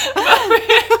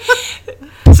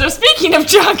 Oh. So speaking of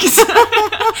chunks,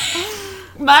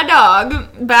 my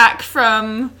dog, back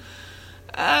from,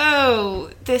 we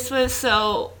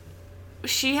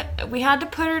had to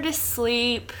put her to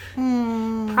sleep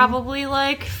probably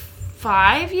like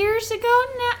 5 years ago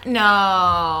now.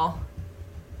 No.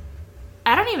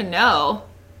 I don't even know.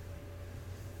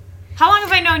 How long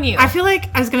have I known you? I feel like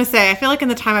in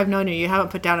the time I've known you, you haven't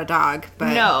put down a dog.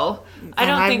 But no, I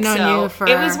don't think so. I've known you for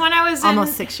it was when I was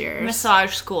almost 6 years.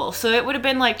 Massage school, so it would have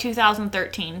been like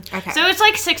 2013. Okay. So it's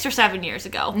like 6 or 7 years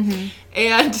ago. Mm-hmm.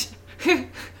 And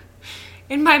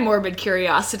in my morbid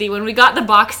curiosity, when we got the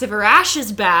box of her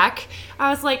ashes back, I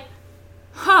was like,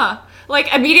 huh.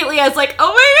 Like, immediately I was like,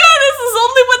 oh my god, this is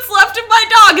only what's left of my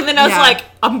dog. And then I was like,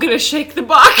 I'm going to shake the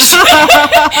box.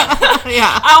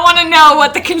 Yeah. I want to know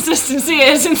what the consistency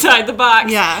is inside the box.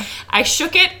 Yeah. I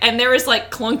shook it, and there was, like,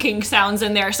 clunking sounds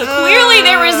in there. So clearly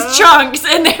there was chunks,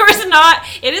 and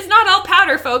it is not all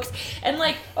powder, folks. And,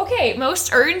 like, okay,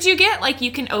 most urns you get, like,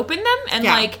 you can open them. And,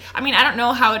 like, I mean, I don't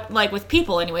know how it, like, with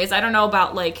people anyways. I don't know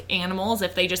about, like, animals,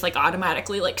 if they just, like,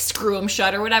 automatically, like, screw them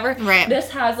shut or whatever. Right.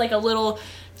 This has, like, a little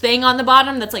thing on the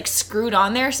bottom that's like screwed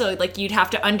on there, so like you'd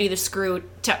have to undo the screw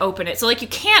to open it. So like you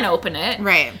can open it,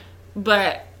 right?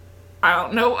 But I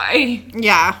don't know why.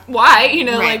 Yeah. Why? You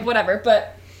know, like whatever.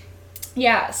 But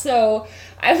yeah, so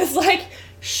I was like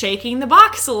shaking the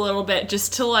box a little bit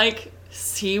just to like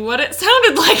see what it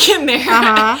sounded like in there.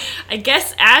 Uh-huh. I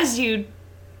guess as you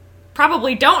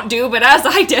probably don't do, but as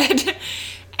I did,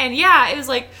 and yeah, it was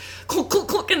like. Click, click,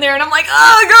 click in there, and I'm like,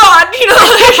 oh god, you know,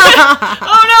 like,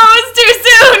 oh no, it's too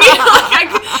soon, you know, like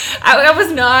I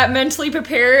was not mentally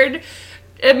prepared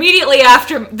immediately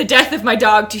after the death of my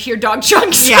dog to hear dog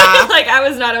chunks. Yeah. Like I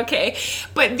was not okay.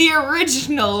 But the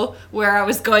original where I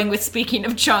was going with speaking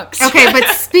of chunks. Okay, but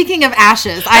speaking of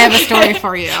ashes, I have a story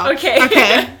for you.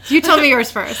 Okay. You tell me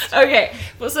yours first. Okay.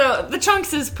 Well, so the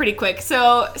chunks is pretty quick.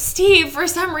 So Steve, for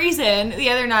some reason, the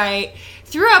other night,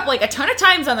 threw up like a ton of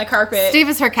times on the carpet. Steve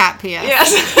is her cat, P.S.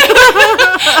 Yes.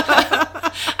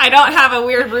 I don't have a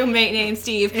weird roommate named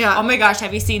Steve. Yeah. Oh my gosh,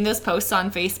 have you seen those posts on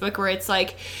Facebook where it's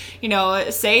like, you know,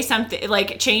 say something,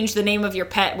 like change the name of your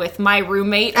pet with my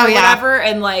roommate or whatever,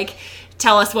 and like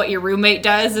tell us what your roommate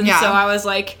does. And so I was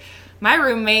like, my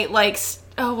roommate likes,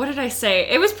 what did I say?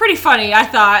 It was pretty funny, I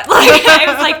thought. Like,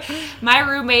 I was like, my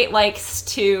roommate likes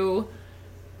to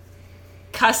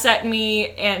cuss at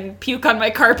me and puke on my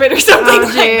carpet or something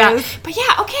like that. But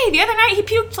yeah, okay, the other night he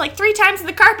puked like 3 times on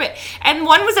the carpet, and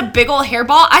one was a big old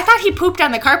hairball. I thought he pooped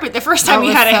on the carpet the first time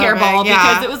he had a hairball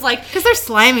because it was like... Because they're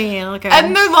slimy.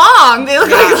 And they're long. They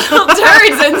look like little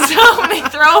turds, and so when they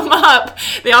throw them up,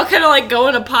 they all kind of like go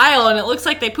in a pile, and it looks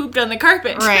like they pooped on the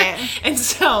carpet. Right. And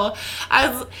so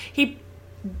he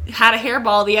had a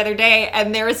hairball the other day,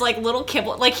 and there was like little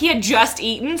kibble, like he had just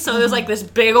eaten, so there's like this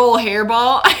big old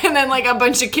hairball and then like a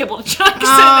bunch of kibble chunks in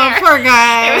there. Poor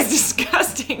guy. It was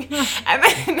disgusting. And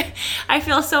then I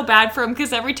feel so bad for him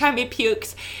because every time he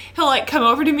pukes, he'll like come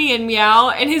over to me and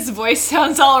meow, and his voice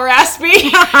sounds all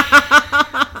raspy.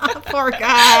 Poor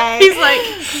guy. He's like,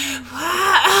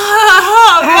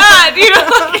 oh god, you know,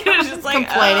 like, it's just like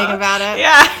complaining about it.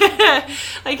 Yeah.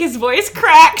 Like his voice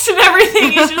cracks and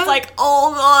everything. He's just like,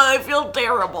 oh god, I feel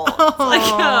terrible. It's like,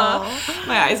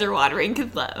 my eyes are watering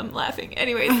because I'm laughing.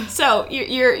 Anyways, so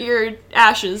your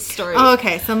ashes story. Oh,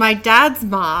 okay, so my dad's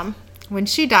mom, when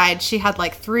she died, she had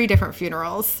like 3 different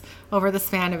funerals over the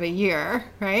span of a year,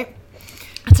 right?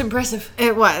 That's impressive.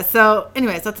 It was. So,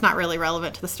 anyways, that's not really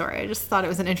relevant to the story. I just thought it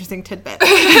was an interesting tidbit.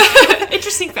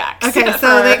 Interesting facts. Okay,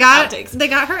 so they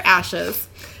got her ashes,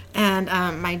 and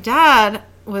my dad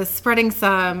was spreading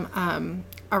some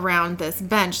around this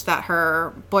bench that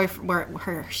her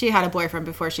boyfriend, she had a boyfriend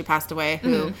before she passed away,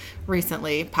 who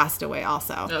recently passed away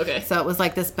also. Okay. So it was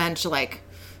like this bench, like,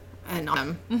 and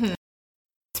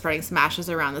spreading some ashes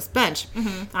around this bench.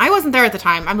 I wasn't there at the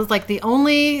time. I was like the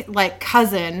only like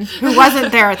cousin who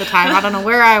wasn't there at the time. I don't know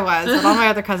where I was, but all my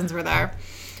other cousins were there,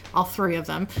 all 3 of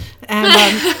them.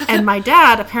 And my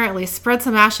dad apparently spread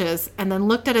some ashes and then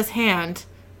looked at his hand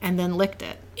and then licked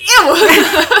it. Ew.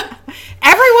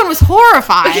 Everyone was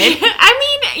horrified.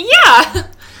 I mean,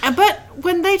 yeah. But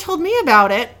when they told me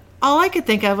about it, all I could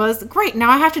think of was, great,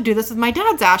 now I have to do this with my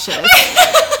dad's ashes.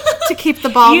 To keep the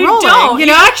ball rolling. Don't.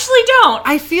 You actually don't.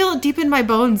 I feel deep in my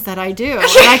bones that I do. And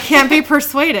I can't be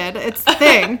persuaded. It's the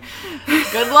thing.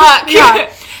 Good luck.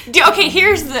 Yeah. Okay,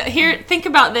 think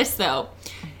about this though.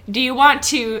 Do you want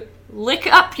to lick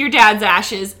up your dad's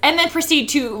ashes and then proceed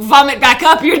to vomit back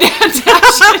up your dad's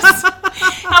ashes?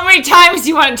 How many times do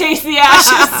you want to taste the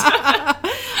ashes?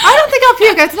 I don't think I'll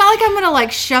puke. It's not like I'm going to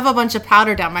like shove a bunch of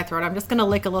powder down my throat. I'm just going to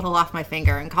lick a little off my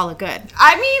finger and call it good.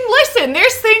 I mean, listen,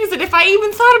 there's things that if I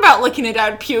even thought about licking it,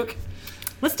 I'd puke.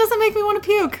 This doesn't make me want to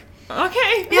puke.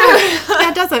 Okay. Yeah,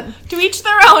 it doesn't. To each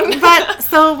their own. But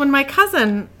so when my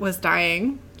cousin was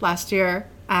dying last year,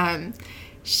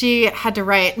 she had to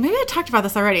write, maybe I talked about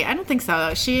this already. I don't think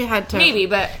so. She had to. Maybe,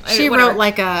 but she wrote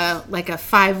like a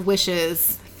 5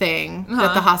 wishes thing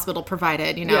that the hospital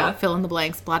provided, fill in the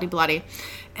blanks, bloody.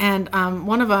 And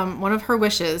one of her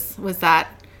wishes was that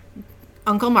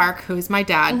Uncle Mark, who's my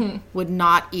dad, would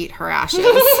not eat her ashes.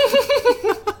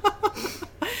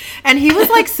 And he was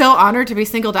like so honored to be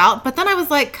singled out. But then I was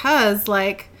like, cuz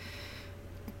like,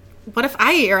 what if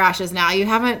I eat your ashes now? You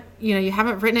haven't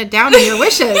written it down in your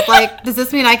wishes. Like, does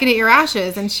this mean I can eat your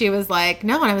ashes? And she was like,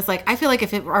 no. And I was like, I feel like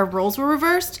if our roles were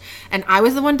reversed and I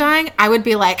was the one dying, I would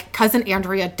be like, Cousin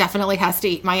Andrea definitely has to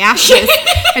eat my ashes.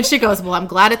 And she goes, well, I'm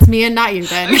glad it's me and not you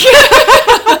then.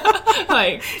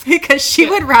 Like, because she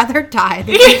would rather die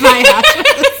than eat my ashes.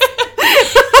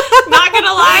 Not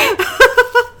gonna lie.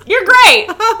 You're great.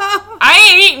 I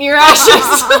ain't eating your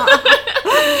ashes.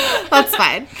 That's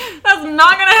fine. That's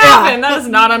not gonna happen. That is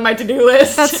not on my to-do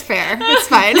list. That's fair. It's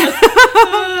fine.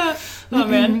 Oh,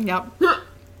 man. Yep.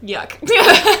 Yuck.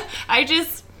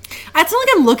 It's not like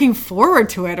I'm looking forward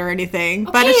to it or anything,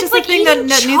 but it's just like a thing that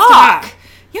needs to happen.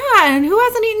 Yeah, and who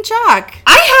hasn't eaten chalk?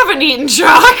 I haven't eaten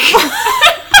chalk.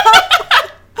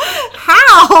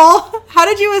 How? How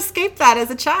did you escape that as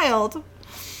a child?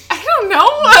 I don't know.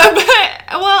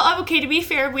 Well, okay, to be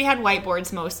fair, we had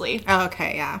whiteboards mostly. Oh,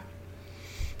 okay, yeah.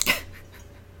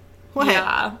 What?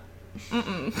 Yeah.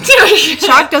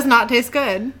 Chalk does not taste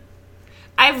good.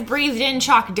 I've breathed in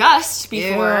chalk dust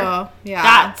before. Ew. Yeah.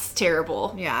 That's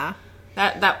terrible. Yeah.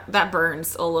 That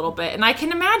burns a little bit. And I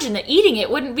can imagine that eating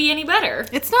it wouldn't be any better.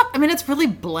 It's not, I mean, it's really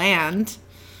bland.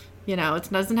 It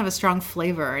doesn't have a strong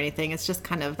flavor or anything. It's just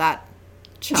kind of that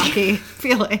chalky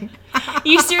feeling.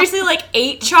 You seriously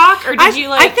ate chalk, or did you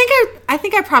like? I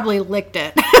think I probably licked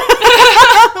it when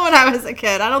I was a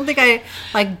kid. I don't think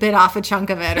I bit off a chunk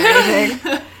of it or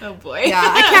anything. Oh boy. Yeah,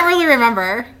 I can't really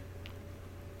remember.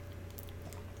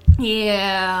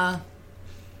 Yeah,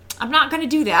 I'm not gonna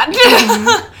do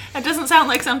that. That doesn't sound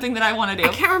like something that I want to do.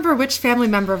 I can't remember which family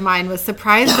member of mine was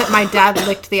surprised that my dad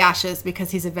licked the ashes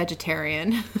because he's a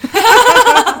vegetarian.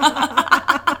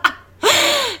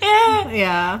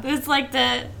 Yeah. It's like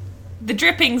the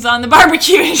drippings on the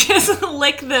barbecue and just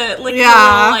lick the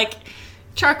little,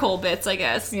 charcoal bits, I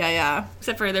guess. Yeah.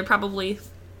 Except for they're probably,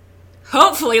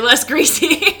 hopefully, less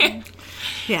greasy.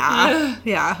 Yeah.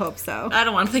 Yeah, I hope so. I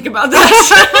don't want to think about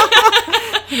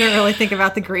that. You don't really think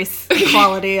about the grease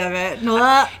quality of it.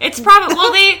 It's probably,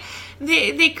 well,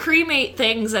 they cremate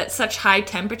things at such high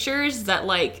temperatures that,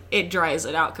 it dries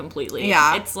it out completely.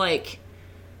 Yeah. It's like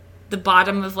the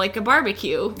bottom of a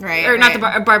barbecue, right? Or not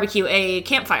a barbecue, a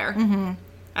campfire. Mm-hmm.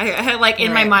 I had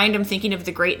in my mind, I'm thinking of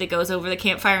the grate that goes over the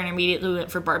campfire, and immediately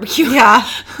went for barbecue. Yeah,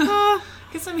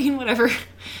 because I mean, whatever.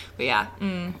 But yeah,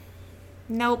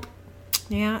 nope.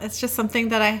 Yeah, it's just something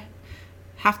that I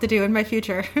have to do in my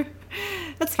future.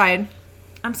 That's fine.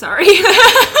 I'm sorry.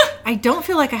 I don't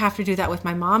feel like I have to do that with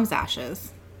my mom's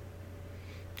ashes.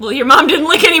 Well, your mom didn't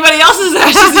lick anybody else's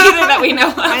ashes either that we know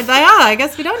of. I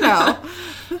guess we don't know.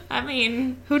 I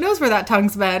mean... Who knows where that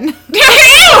tongue's been?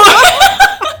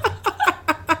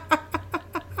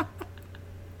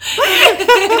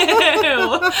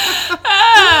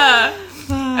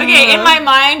 Okay, in my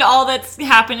mind, all that's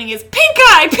happening is pink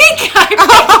eye.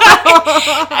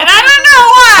 And I don't know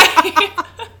why.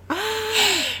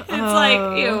 It's like,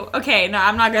 ew. Okay, no,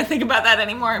 I'm not going to think about that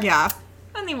anymore. Yeah.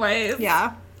 Anyways.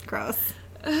 Yeah. Gross.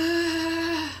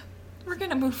 We're going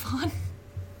to move on.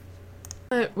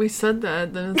 We said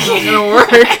that, then it's not gonna work.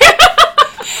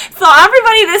 So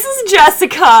everybody, this is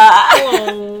Jessica.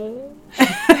 Hello.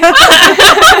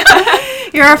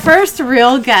 You're our first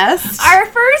real guest. Our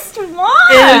first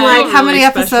one. And how many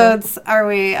episodes are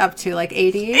we up to?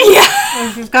 80?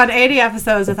 Yeah. We've got 80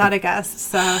 episodes without a guest,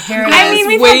 so here it is. I mean,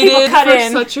 we've had people cut for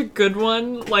in. Such a good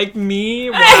one like me.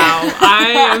 Wow,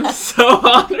 I am so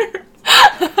honored.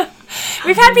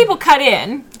 We've had people cut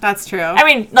in. That's true. I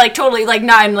mean, totally,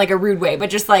 not in a rude way, but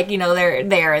just they're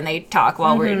there and they talk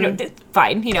while we're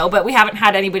fine, but we haven't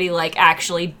had anybody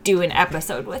actually do an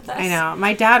episode with us. I know.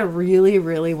 My dad really,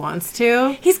 really wants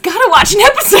to. He's got to watch an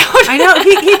episode. I know.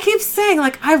 He keeps saying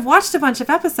I've watched a bunch of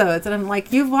episodes, and I'm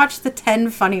like, you've watched the 10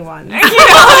 funny ones.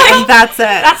 And that's it.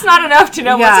 That's not enough to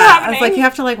know what's happening. I was like, you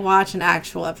have to watch an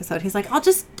actual episode. He's like, I'll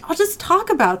just I'll just talk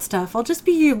about stuff. I'll just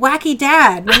be your wacky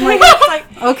dad. And I'm like,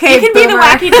 okay, you can be the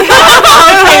wacky dad.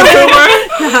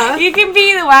 You can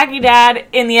be the wacky dad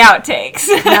in the outtakes.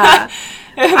 Yeah.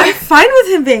 I'm fine with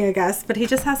him being a guest, but he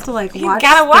just has to watch. You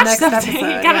gotta watch the next something.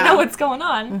 episode. You gotta know what's going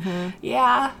on. Mm-hmm.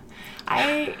 Yeah.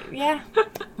 I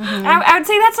would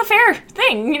say that's a fair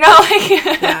thing,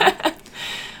 yeah.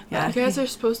 Yeah. You guys are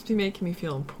supposed to be making me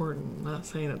feel important. I'm not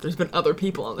saying that there's been other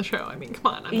people on the show. I mean,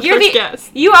 come on. I'm the first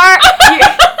guest. You are.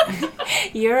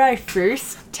 You're our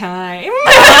first time.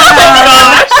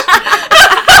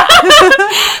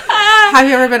 Have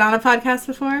you ever been on a podcast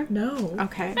before? No.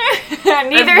 Okay.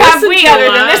 Neither have we,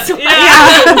 other than this one.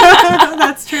 Yeah.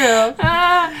 That's true.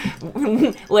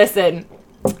 Listen,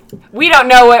 we don't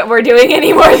know what we're doing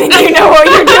any more than you know what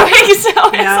you're doing, so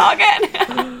it's all good.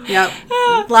 Yep.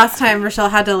 Last time Rochelle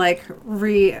had to do an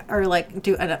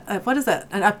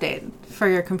update for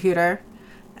your computer,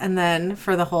 and then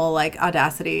for the whole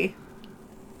Audacity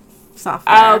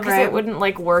software. Oh, because it wouldn't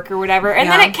work or whatever, and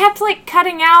then it kept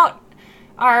cutting out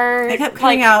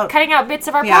cutting out bits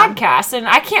of our podcast, and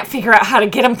I can't figure out how to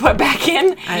get them put back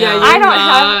in. I don't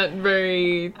have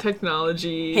very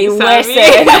technology. Hey, savvy.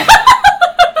 listen.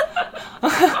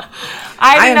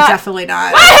 I am definitely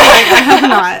not. I'm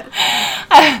not.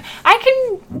 I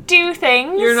can do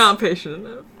things. You're not patient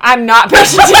enough. I'm not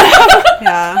patient enough.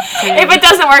 Yeah. If it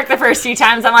doesn't work the first few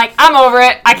times, I'm like, I'm over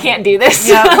it. I can't do this.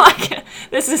 Yep.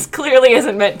 This clearly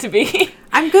isn't meant to be.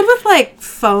 I'm good with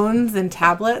phones and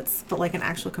tablets, but an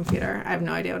actual computer, I have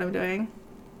no idea what I'm doing.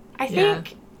 I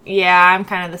think, I'm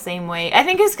kind of the same way. I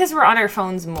think it's because we're on our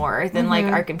phones more than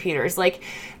our computers.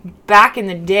 Back in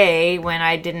the day when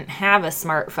I didn't have a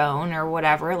smartphone or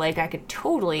whatever, I could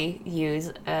totally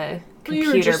use a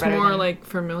computer. You were just better more than...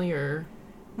 familiar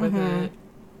with it.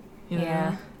 You know?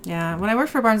 Yeah. Yeah, when I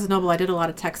worked for Barnes & Noble, I did a lot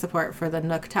of tech support for the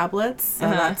Nook tablets, so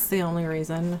that's the only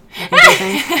reason I can do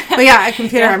things. But a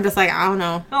computer, I'm just I don't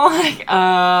know.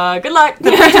 Good luck.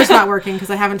 The printer's not working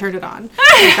because I haven't turned it on.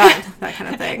 That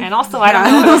kind of thing. And also, I don't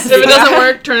know what else to do. If it doesn't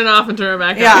work, turn it off and turn it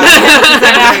back on.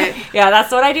 Exactly. Yeah,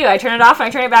 that's what I do. I turn it off and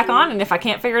I turn it back on, and if I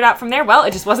can't figure it out from there, well,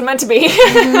 it just wasn't meant to be.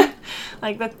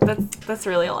 That's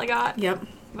really all I got. Yep.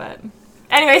 But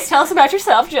anyways, tell us about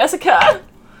yourself, Jessica.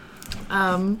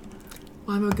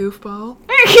 I'm a goofball.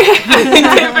 I think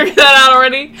I figured that out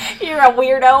already. You're a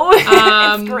weirdo.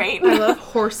 It's great. I love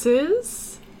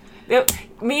horses.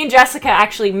 Me and Jessica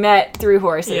actually met through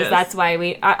horses. Yes. That's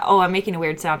why I'm making a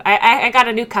weird sound. I got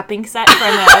a new cupping set from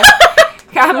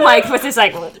I'm what's this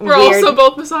We're weird... also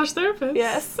both massage therapists.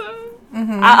 Yes. So.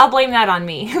 Mm-hmm. I'll blame that on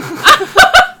me.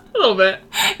 A little bit.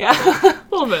 Yeah. A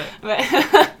little bit. But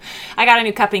I got a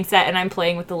new cupping set, and I'm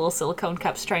playing with the little silicone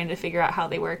cups, trying to figure out how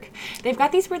they work. They've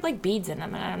got these weird, beads in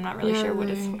them, and I'm not really sure what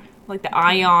it's for. The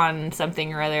ion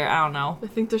something or other. I don't know. I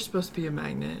think they're supposed to be a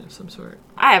magnet of some sort.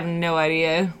 I have no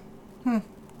idea.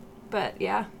 But,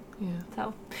 yeah. Yeah.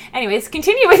 So, anyways,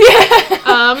 continue with you.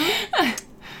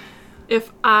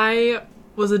 If I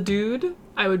was a dude,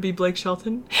 I would be Blake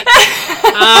Shelton.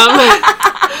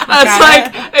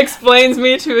 That's explains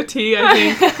me to a T, I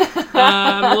think.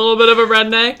 I'm a little bit of a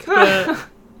redneck, but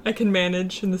I can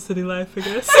manage in the city life, I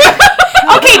guess.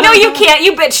 Okay, no, you can't.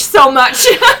 You bitch so much.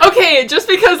 Okay, just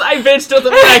because I bitch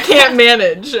doesn't mean I can't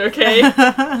manage, okay? Okay,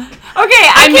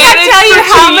 I can't tell you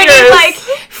how many,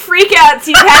 freakouts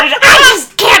you've had. I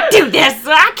just can't do this.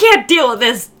 I can't deal with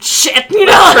this shit,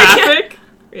 Traffic?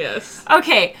 Yes.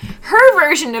 Okay, her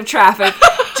version of traffic,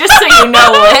 just so you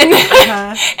know, Lynn,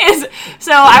 is...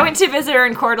 So, I went to visit her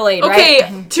in Coeur d'Alene, right?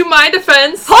 Okay, to my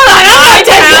defense... Hold on,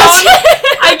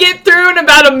 I get through in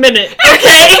about a minute,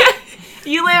 okay?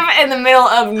 You live in the middle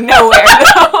of nowhere,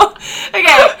 though.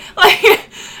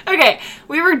 Okay,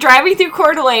 we were driving through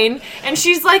Coeur d'Alene, and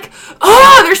she's like,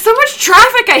 oh, there's so much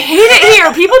traffic, I hate it here,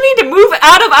 people need to move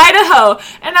out of Idaho.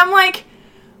 And I'm like,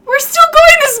 we're still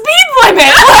going the speed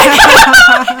limit.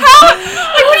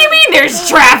 What do you mean there's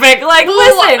traffic?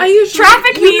 Listen,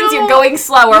 traffic means you're going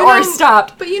slower or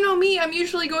stopped. But you know me, I'm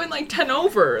usually going 10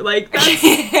 over. That's...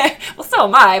 Well, so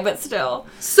am I, but still.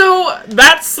 So,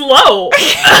 that's slow. But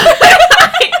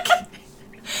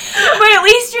at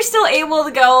least you're still able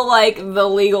to go, the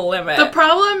legal limit. The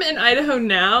problem in Idaho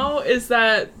now is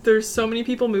that there's so many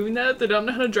people moving that they don't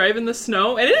know how to drive in the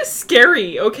snow, and it is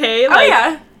scary, okay? Oh,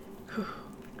 yeah.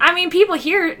 I mean, people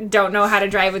here don't know how to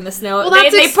drive in the snow. Well,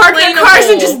 they park their cars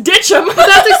and just ditch them. But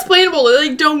that's explainable.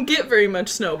 They don't get very much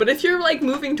snow. But if you're,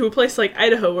 moving to a place like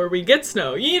Idaho where we get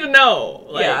snow, you need to know.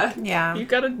 Yeah. You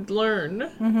gotta learn.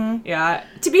 Mm-hmm. Yeah.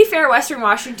 To be fair, Western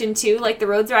Washington, too, the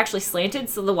roads are actually slanted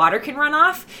so the water can run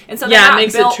off. And so they're not it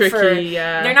makes built it tricky,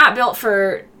 They're not built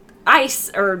for ice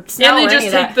or snow or And they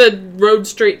just take the road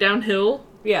straight downhill.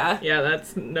 Yeah. Yeah,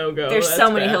 that's no go. There's that's so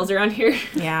many bad. hills around here.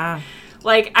 Yeah.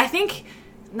 Like, I think,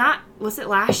 was it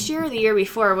last year or the year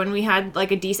before when we had,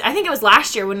 like, I think it was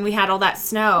last year when we had all that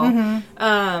snow.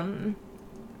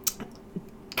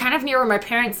 Kind of near where my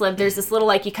parents live, there's this little,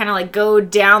 like, you kind of, like, go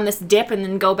down this dip and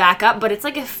then go back up, but it's,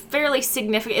 like, a fairly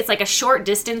significant, it's, like, a short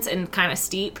distance and kind of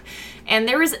steep. And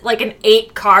there was, like, an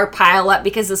 8-car pile up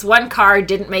because this one car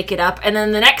didn't make it up, and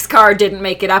then the next car didn't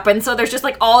make it up, and so there's just,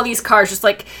 like, all these cars just,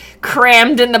 like,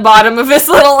 crammed in the bottom of this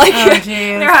little, like,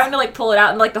 they're having to, like, pull it out,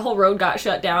 and, like, the whole road got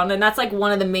shut down, and that's, like,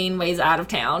 one of the main ways out of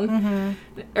town,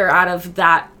 or out of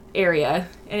that area.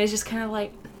 And it's just kind of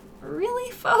like, really,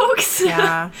 folks?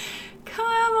 Yeah. Come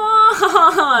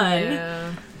on.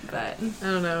 Yeah. But I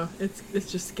don't know. It's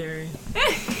just scary.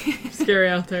 Scary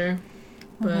out there.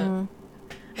 But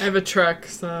I have a truck,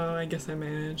 so I guess I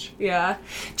manage. yeah.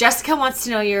 Jessica wants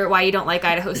to know why you don't like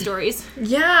Idaho stories.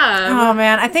 Yeah. Oh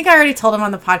man, I think I already told him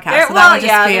on the podcast. There, so well, that would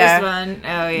just be there's a, one.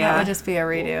 Oh, yeah. That would just be a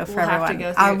redo for We'll have to everyone.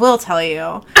 go through. I will tell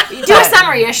you. Do a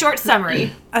summary, a short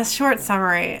summary. A short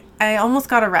summary. I almost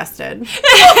got arrested.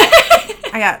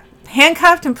 I got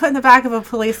handcuffed and put in the back of a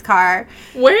police car.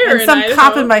 Where? And some Idaho?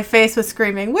 cop in my face was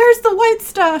screaming, "Where's the white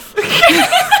stuff?"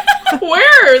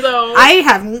 Where though? I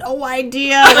have no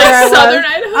idea. Where I was. Southern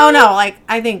Idaho? Oh no, like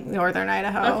I think northern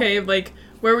Idaho. Okay, like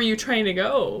where were you trying to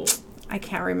go? I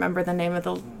can't remember the name of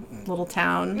the little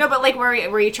town. No, but like,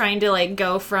 were you trying to like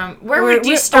go from did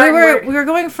you start? We were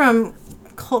going from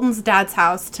Colton's dad's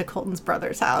house to Colton's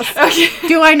brother's house. Okay.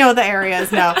 Do I know the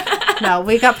areas? No.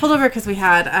 We got pulled over because we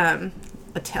had a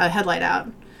headlight out.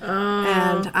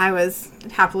 And I was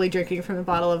happily drinking from the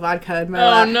bottle of vodka in my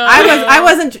lap. No.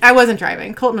 I wasn't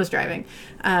driving. Colton was driving.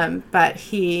 But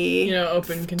he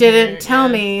open container, didn't tell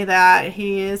me that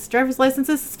his driver's license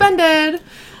is suspended.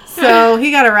 So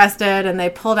he got arrested, and they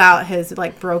pulled out his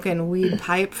like broken weed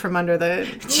pipe from under the.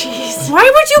 Jeez. Why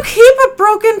would you keep a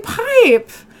broken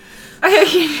pipe?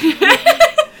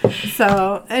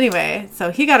 So anyway,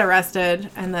 he got arrested,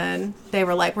 and then they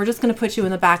were like, "We're just going to put you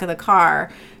in the back of the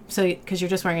car, so because you're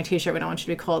just wearing a t-shirt, we don't want you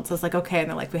to be cold." So I was like, "Okay," and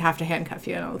they're like, "We have to handcuff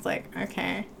you," and I was like,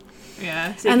 "Okay."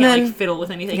 Yeah. So you can't like fiddle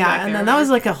with anything. Yeah, back and there, then that was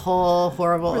like a whole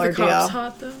horrible Were the ordeal. cops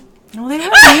hot though? No, they were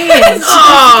mean.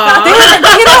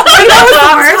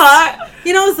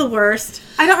 You know what's the worst?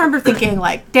 I don't remember thinking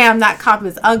like, damn, that cop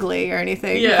is ugly or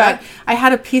anything. Yeah. But I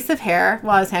had a piece of hair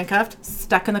while I was handcuffed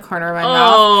stuck in the corner of my Oh,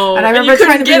 mouth. And I remember and you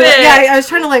trying to couldn't get it. Yeah, I was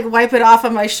trying to like wipe it off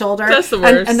on my shoulder. That's the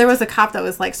worst. And there was a cop that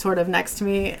was like sort of next to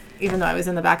me, even though I was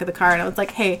in the back of the car. And I was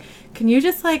like, hey, can you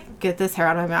just like get this hair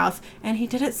out of my mouth? And he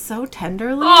did it so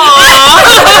tenderly.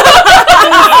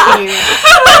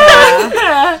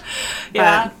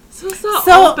 Yeah. So it's not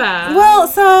all bad. Well,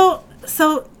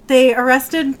 so they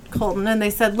arrested Colton and they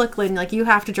said, look, Lynn, like you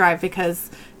have to drive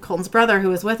because Colton's brother who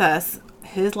was with us,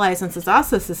 his license is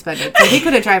also suspended. So he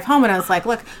couldn't drive home. And I was like,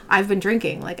 look, I've been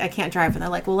drinking. Like, I can't drive. And they're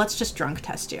like, well, let's just drunk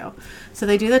test you. So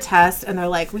they do the test and they're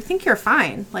like, we think you're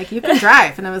fine. Like, you can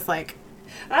drive. And I was like,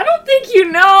 I don't think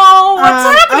you know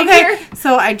what's happening here.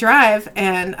 So I drive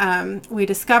and we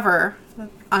discover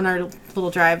on our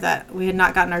little drive that we had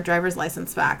not gotten our driver's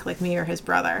license back, like me or his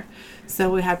brother. So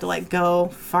we have to like go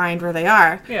find where they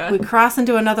are. Yeah. We cross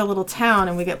into another little town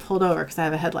and we get pulled over because I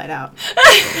have a headlight out.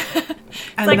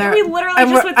 And like we literally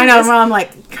just went through I know. this. Well, I'm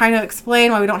like trying to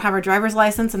explain why we don't have our driver's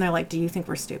license, and they're like, "Do you think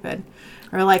we're stupid?"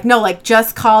 Or like, "No, like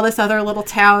just call this other little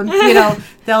town. You know,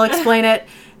 they'll explain it."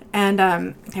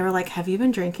 And they were like, "Have you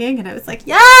been drinking?" And I was like,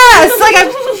 "Yes!" Like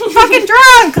I'm fucking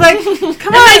drunk. Like,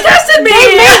 come on! They tested me.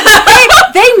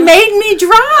 They made me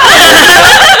drunk.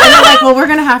 And they're like, "Well, we're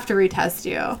gonna have to retest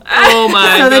you." Oh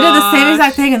my! So they did the same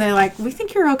exact thing, and they're like, "We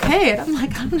think you're okay." And I'm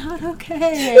like, "I'm not okay."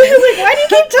 I was like, why do you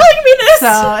keep telling me this? So,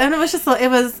 and it was just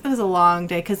it was a long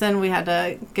day because then we had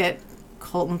to get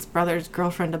Colton's brother's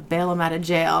girlfriend to bail him out of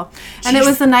jail, and it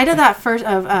was the night of that first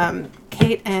of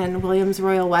Kate and William's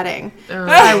royal wedding. So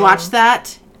I watched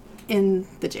that in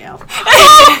the jail.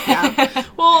 Yeah.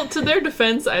 Well, to their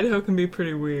defense, Idaho can be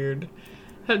pretty weird.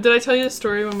 Did I tell you the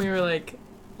story when we were like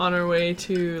on our way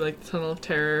to like the Tunnel of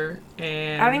Terror?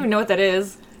 And I don't even know what that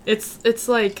is. It's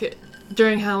like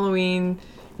during Halloween,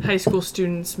 high school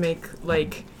students make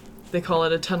like they call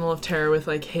it a Tunnel of Terror with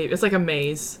like hate. It's like a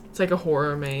maze. It's like a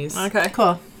horror maze. Okay,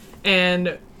 Cool.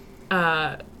 And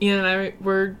Ian and I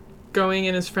were going,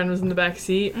 and his friend was in the back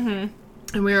seat, and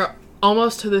we were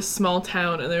almost to this small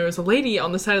town, and there was a lady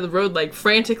on the side of the road like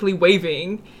frantically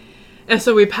waving, and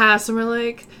so we passed, and we're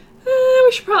like,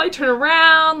 we should probably turn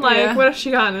around. Like, what if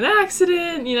she got in an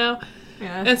accident? You know.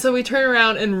 Yeah. And so we turn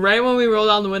around, and right when we roll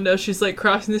down the window, she's like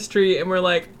crossing the street, and we're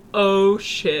like, oh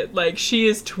shit, like, she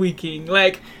is tweaking,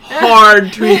 like,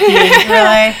 hard tweaking.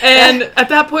 Really? And at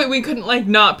that point, we couldn't, like,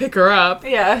 not pick her up.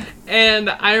 Yeah. And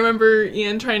I remember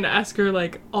Ian trying to ask her,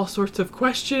 like, all sorts of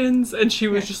questions, and she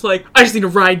was just like, I just need a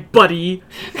ride, buddy.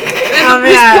 And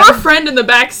his poor friend in the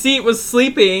back seat was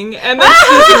sleeping, and then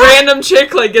this random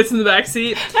chick, like, gets in the back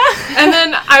seat. And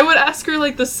then I would ask her,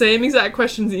 like, the same exact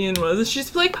questions Ian was, and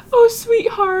she'd be like, oh,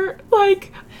 sweetheart,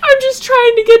 like, I'm just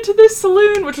trying to get to this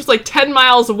saloon, which was, like, 10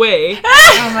 miles away.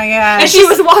 Oh, my God. And she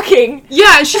was walking.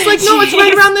 Yeah, and she's like, no, it's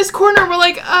right around this corner. We're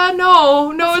like,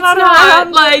 no, it's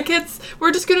not. Like,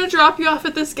 we're just gonna drop you off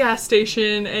at this gas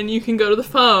station, and you can go to the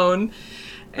phone.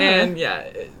 And,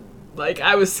 like,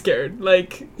 I was scared.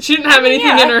 Like, she didn't have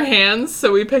anything in her hands,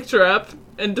 so we picked her up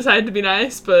and decided to be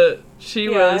nice, but she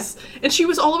was... And she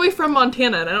was all the way from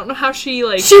Montana, and I don't know how she,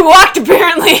 like... She walked,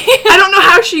 apparently. I don't know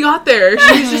how she got there.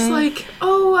 She was just like,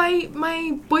 oh,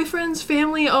 my boyfriend's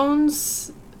family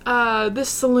owns this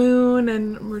saloon,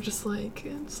 and we're just like,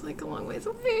 it's like a long ways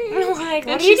away. I'm like,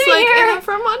 and she's like, and I'm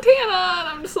from Montana, and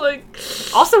I'm just like...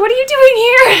 Also, what are you doing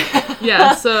here?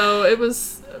 Yeah, so it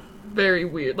was very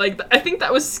weird. Like, I think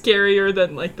that was scarier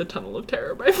than, like, the Tunnel of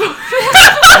Terror by far.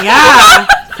 Yeah,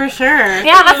 for sure.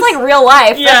 Yeah, that's like real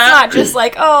life. Yeah. That's not just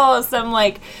like, oh, some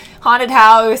like haunted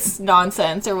house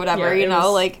nonsense or whatever, Yeah, you know,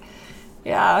 was... like,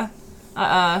 yeah.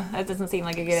 That doesn't seem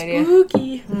like a good idea.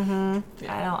 Spooky. Mm-hmm.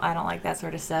 I don't like that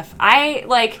sort of stuff. I,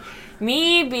 like,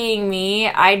 me being me,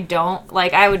 I don't,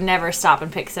 like, I would never stop and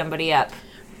pick somebody up.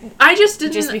 I just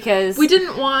didn't... Just because... We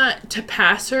didn't want to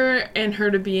pass her and her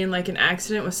to be in, like, an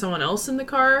accident with someone else in the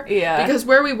car. Yeah. Because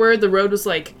where we were, the road was,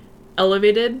 like,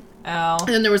 elevated. Oh. And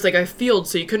then there was, like, a field,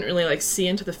 so you couldn't really, like, see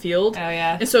into the field. Oh,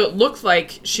 yeah. And so it looked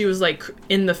like she was, like,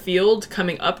 in the field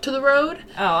coming up to the road.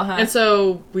 Oh, uh-huh. And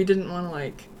so we didn't want to,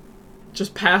 like,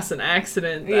 just pass an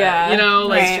accident. That, Yeah. You know?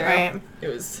 Like, Right. It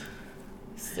was...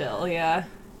 Still, yeah.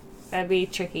 That'd be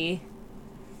tricky.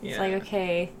 Yeah. It's like,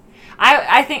 okay...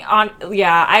 I think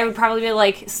I would probably be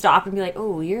like, stop and be like,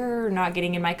 oh, you're not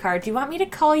getting in my car. Do you want me to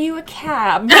call you a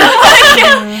cab?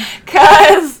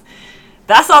 Because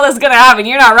that's all that's going to happen.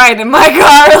 You're not riding in my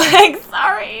car. Like,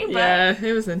 sorry. But... Yeah,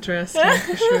 it was interesting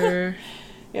for sure.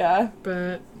 Yeah.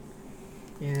 But,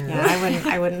 Yeah,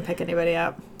 I wouldn't pick anybody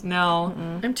up. No.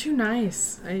 I'm too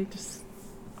nice.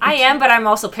 I am, but I'm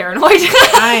also paranoid.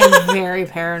 I am very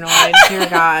paranoid. Dear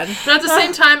God. But at the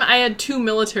same time, I had 2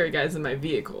 military guys in my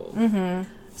vehicle. Mm-hmm.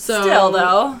 So, Still,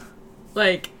 though.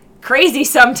 Like... Crazy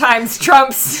sometimes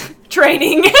trumps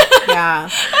training. Yeah.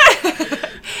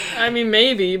 I mean,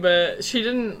 maybe, but she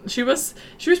didn't... She was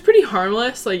pretty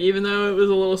harmless, like, even though it was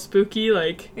a little spooky,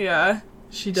 like... Yeah.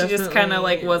 She definitely... She just kind of,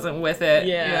 like, wasn't with it.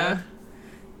 Yeah.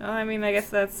 Well, I mean, I guess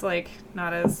that's, like,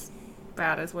 not as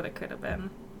bad as what it could have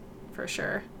been. For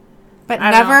sure. But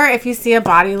never, if you see a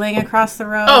body laying across the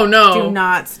road, oh, no. do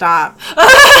not stop.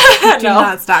 Do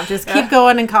not stop. Just keep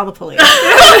going and call the police.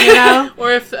 You know?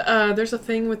 Or if there's a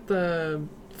thing with the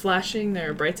flashing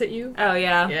their brights at you. Oh,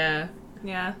 yeah. Yeah.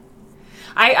 Yeah.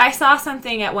 I saw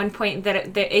something at one point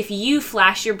that if you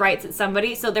flash your brights at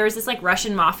somebody, so there was this, like,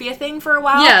 Russian mafia thing for a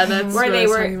while. Yeah, that's where what they I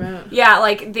was were, talking about. Yeah,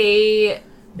 like, They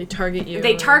target you.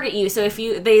 They target you. So if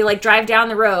they like drive down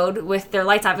the road with their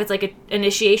lights off, it's like an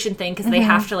initiation thing because they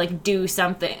have to like do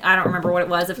something. I don't remember what it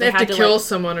was. If they have to kill like,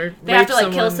 someone or they have to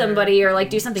like kill somebody or like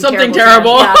do something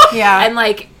terrible. Yeah. And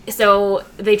like so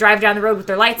they drive down the road with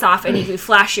their lights off, and if you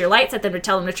flash your lights at them to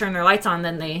tell them to turn their lights on,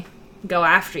 then they go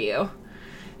after you.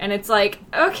 And it's like,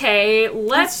 okay,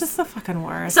 That's just the fucking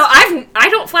worst. So I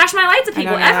don't flash my lights at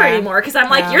people ever anymore because I'm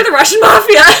like, Yeah. you're the Russian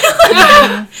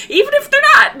mafia. Even if they're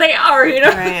not, they are, you know.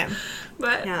 Right.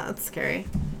 But yeah, that's scary.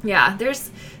 Yeah,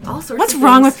 there's all sorts What's of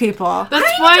wrong things. with people? That's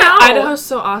I why know. Idaho's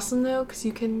so awesome, though, because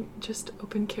you can just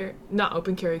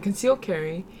conceal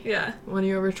carry Yeah. when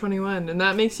you're over 21, and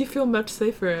that makes you feel much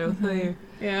safer, I'll tell you.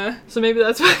 Yeah. So maybe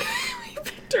that's why we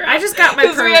picked her up. I just got my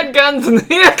Because we permit. had guns in the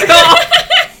vehicle.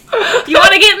 You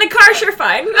want to get in the car? Sure,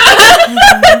 fine.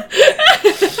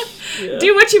 Yeah.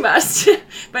 Do what you must.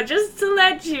 But just to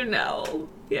let you know.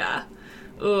 Yeah.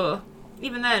 Ugh.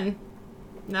 Even then,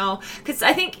 no. Because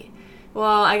I think,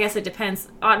 well, I guess it depends.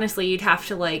 Honestly, you'd have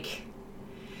to, like,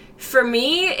 for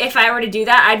me, if I were to do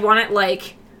that, I'd want it,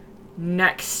 like,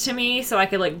 next to me so I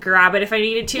could, like, grab it if I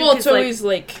needed to. Well, it's 'cause, always,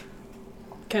 like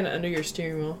kind of under your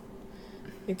steering wheel.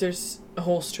 Like, there's a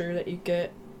holster that you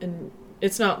get, and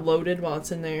it's not loaded while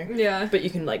it's in there. Yeah. But you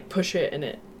can, like, push it, and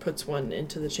it puts one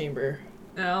into the chamber.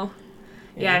 Oh.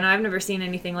 Yeah, no, I've never seen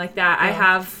anything like that. I Yeah.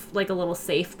 have, like, a little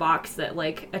safe box that,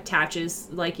 like, attaches,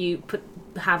 like, you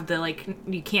have the, like,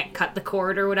 you can't cut the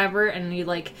cord or whatever, and you,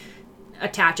 like,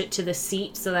 attach it to the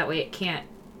seat so that way it can't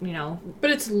you know.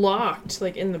 But it's locked,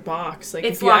 like, in the box. Like,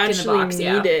 It's if you locked in actually the box,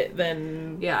 need it,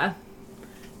 then... Yeah.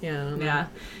 Yeah, I don't know. Yeah.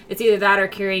 It's either that or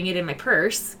carrying it in my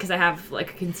purse, because I have, like,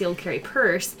 a concealed carry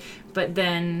purse. But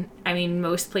then, I mean,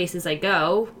 most places I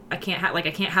go, I can't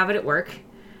have it at work.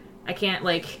 I can't,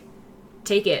 like,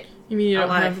 take it. You mean you don't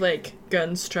have, like,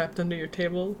 guns strapped under your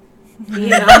table?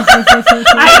 Yeah.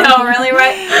 I know, really,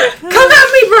 right? Come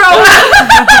at me, bro!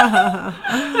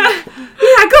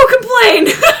 Yeah, go complain!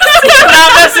 I'm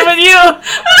not messing with you!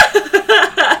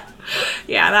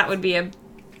 Yeah, that would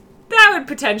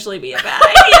potentially be a bad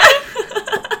idea.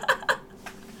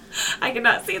 I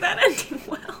cannot see that ending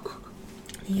well.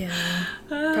 Yeah,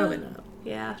 probably not.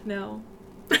 Yeah, no.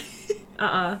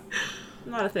 Not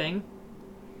a thing.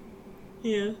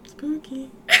 Yeah,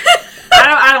 spooky.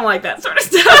 I don't like that sort of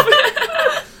stuff.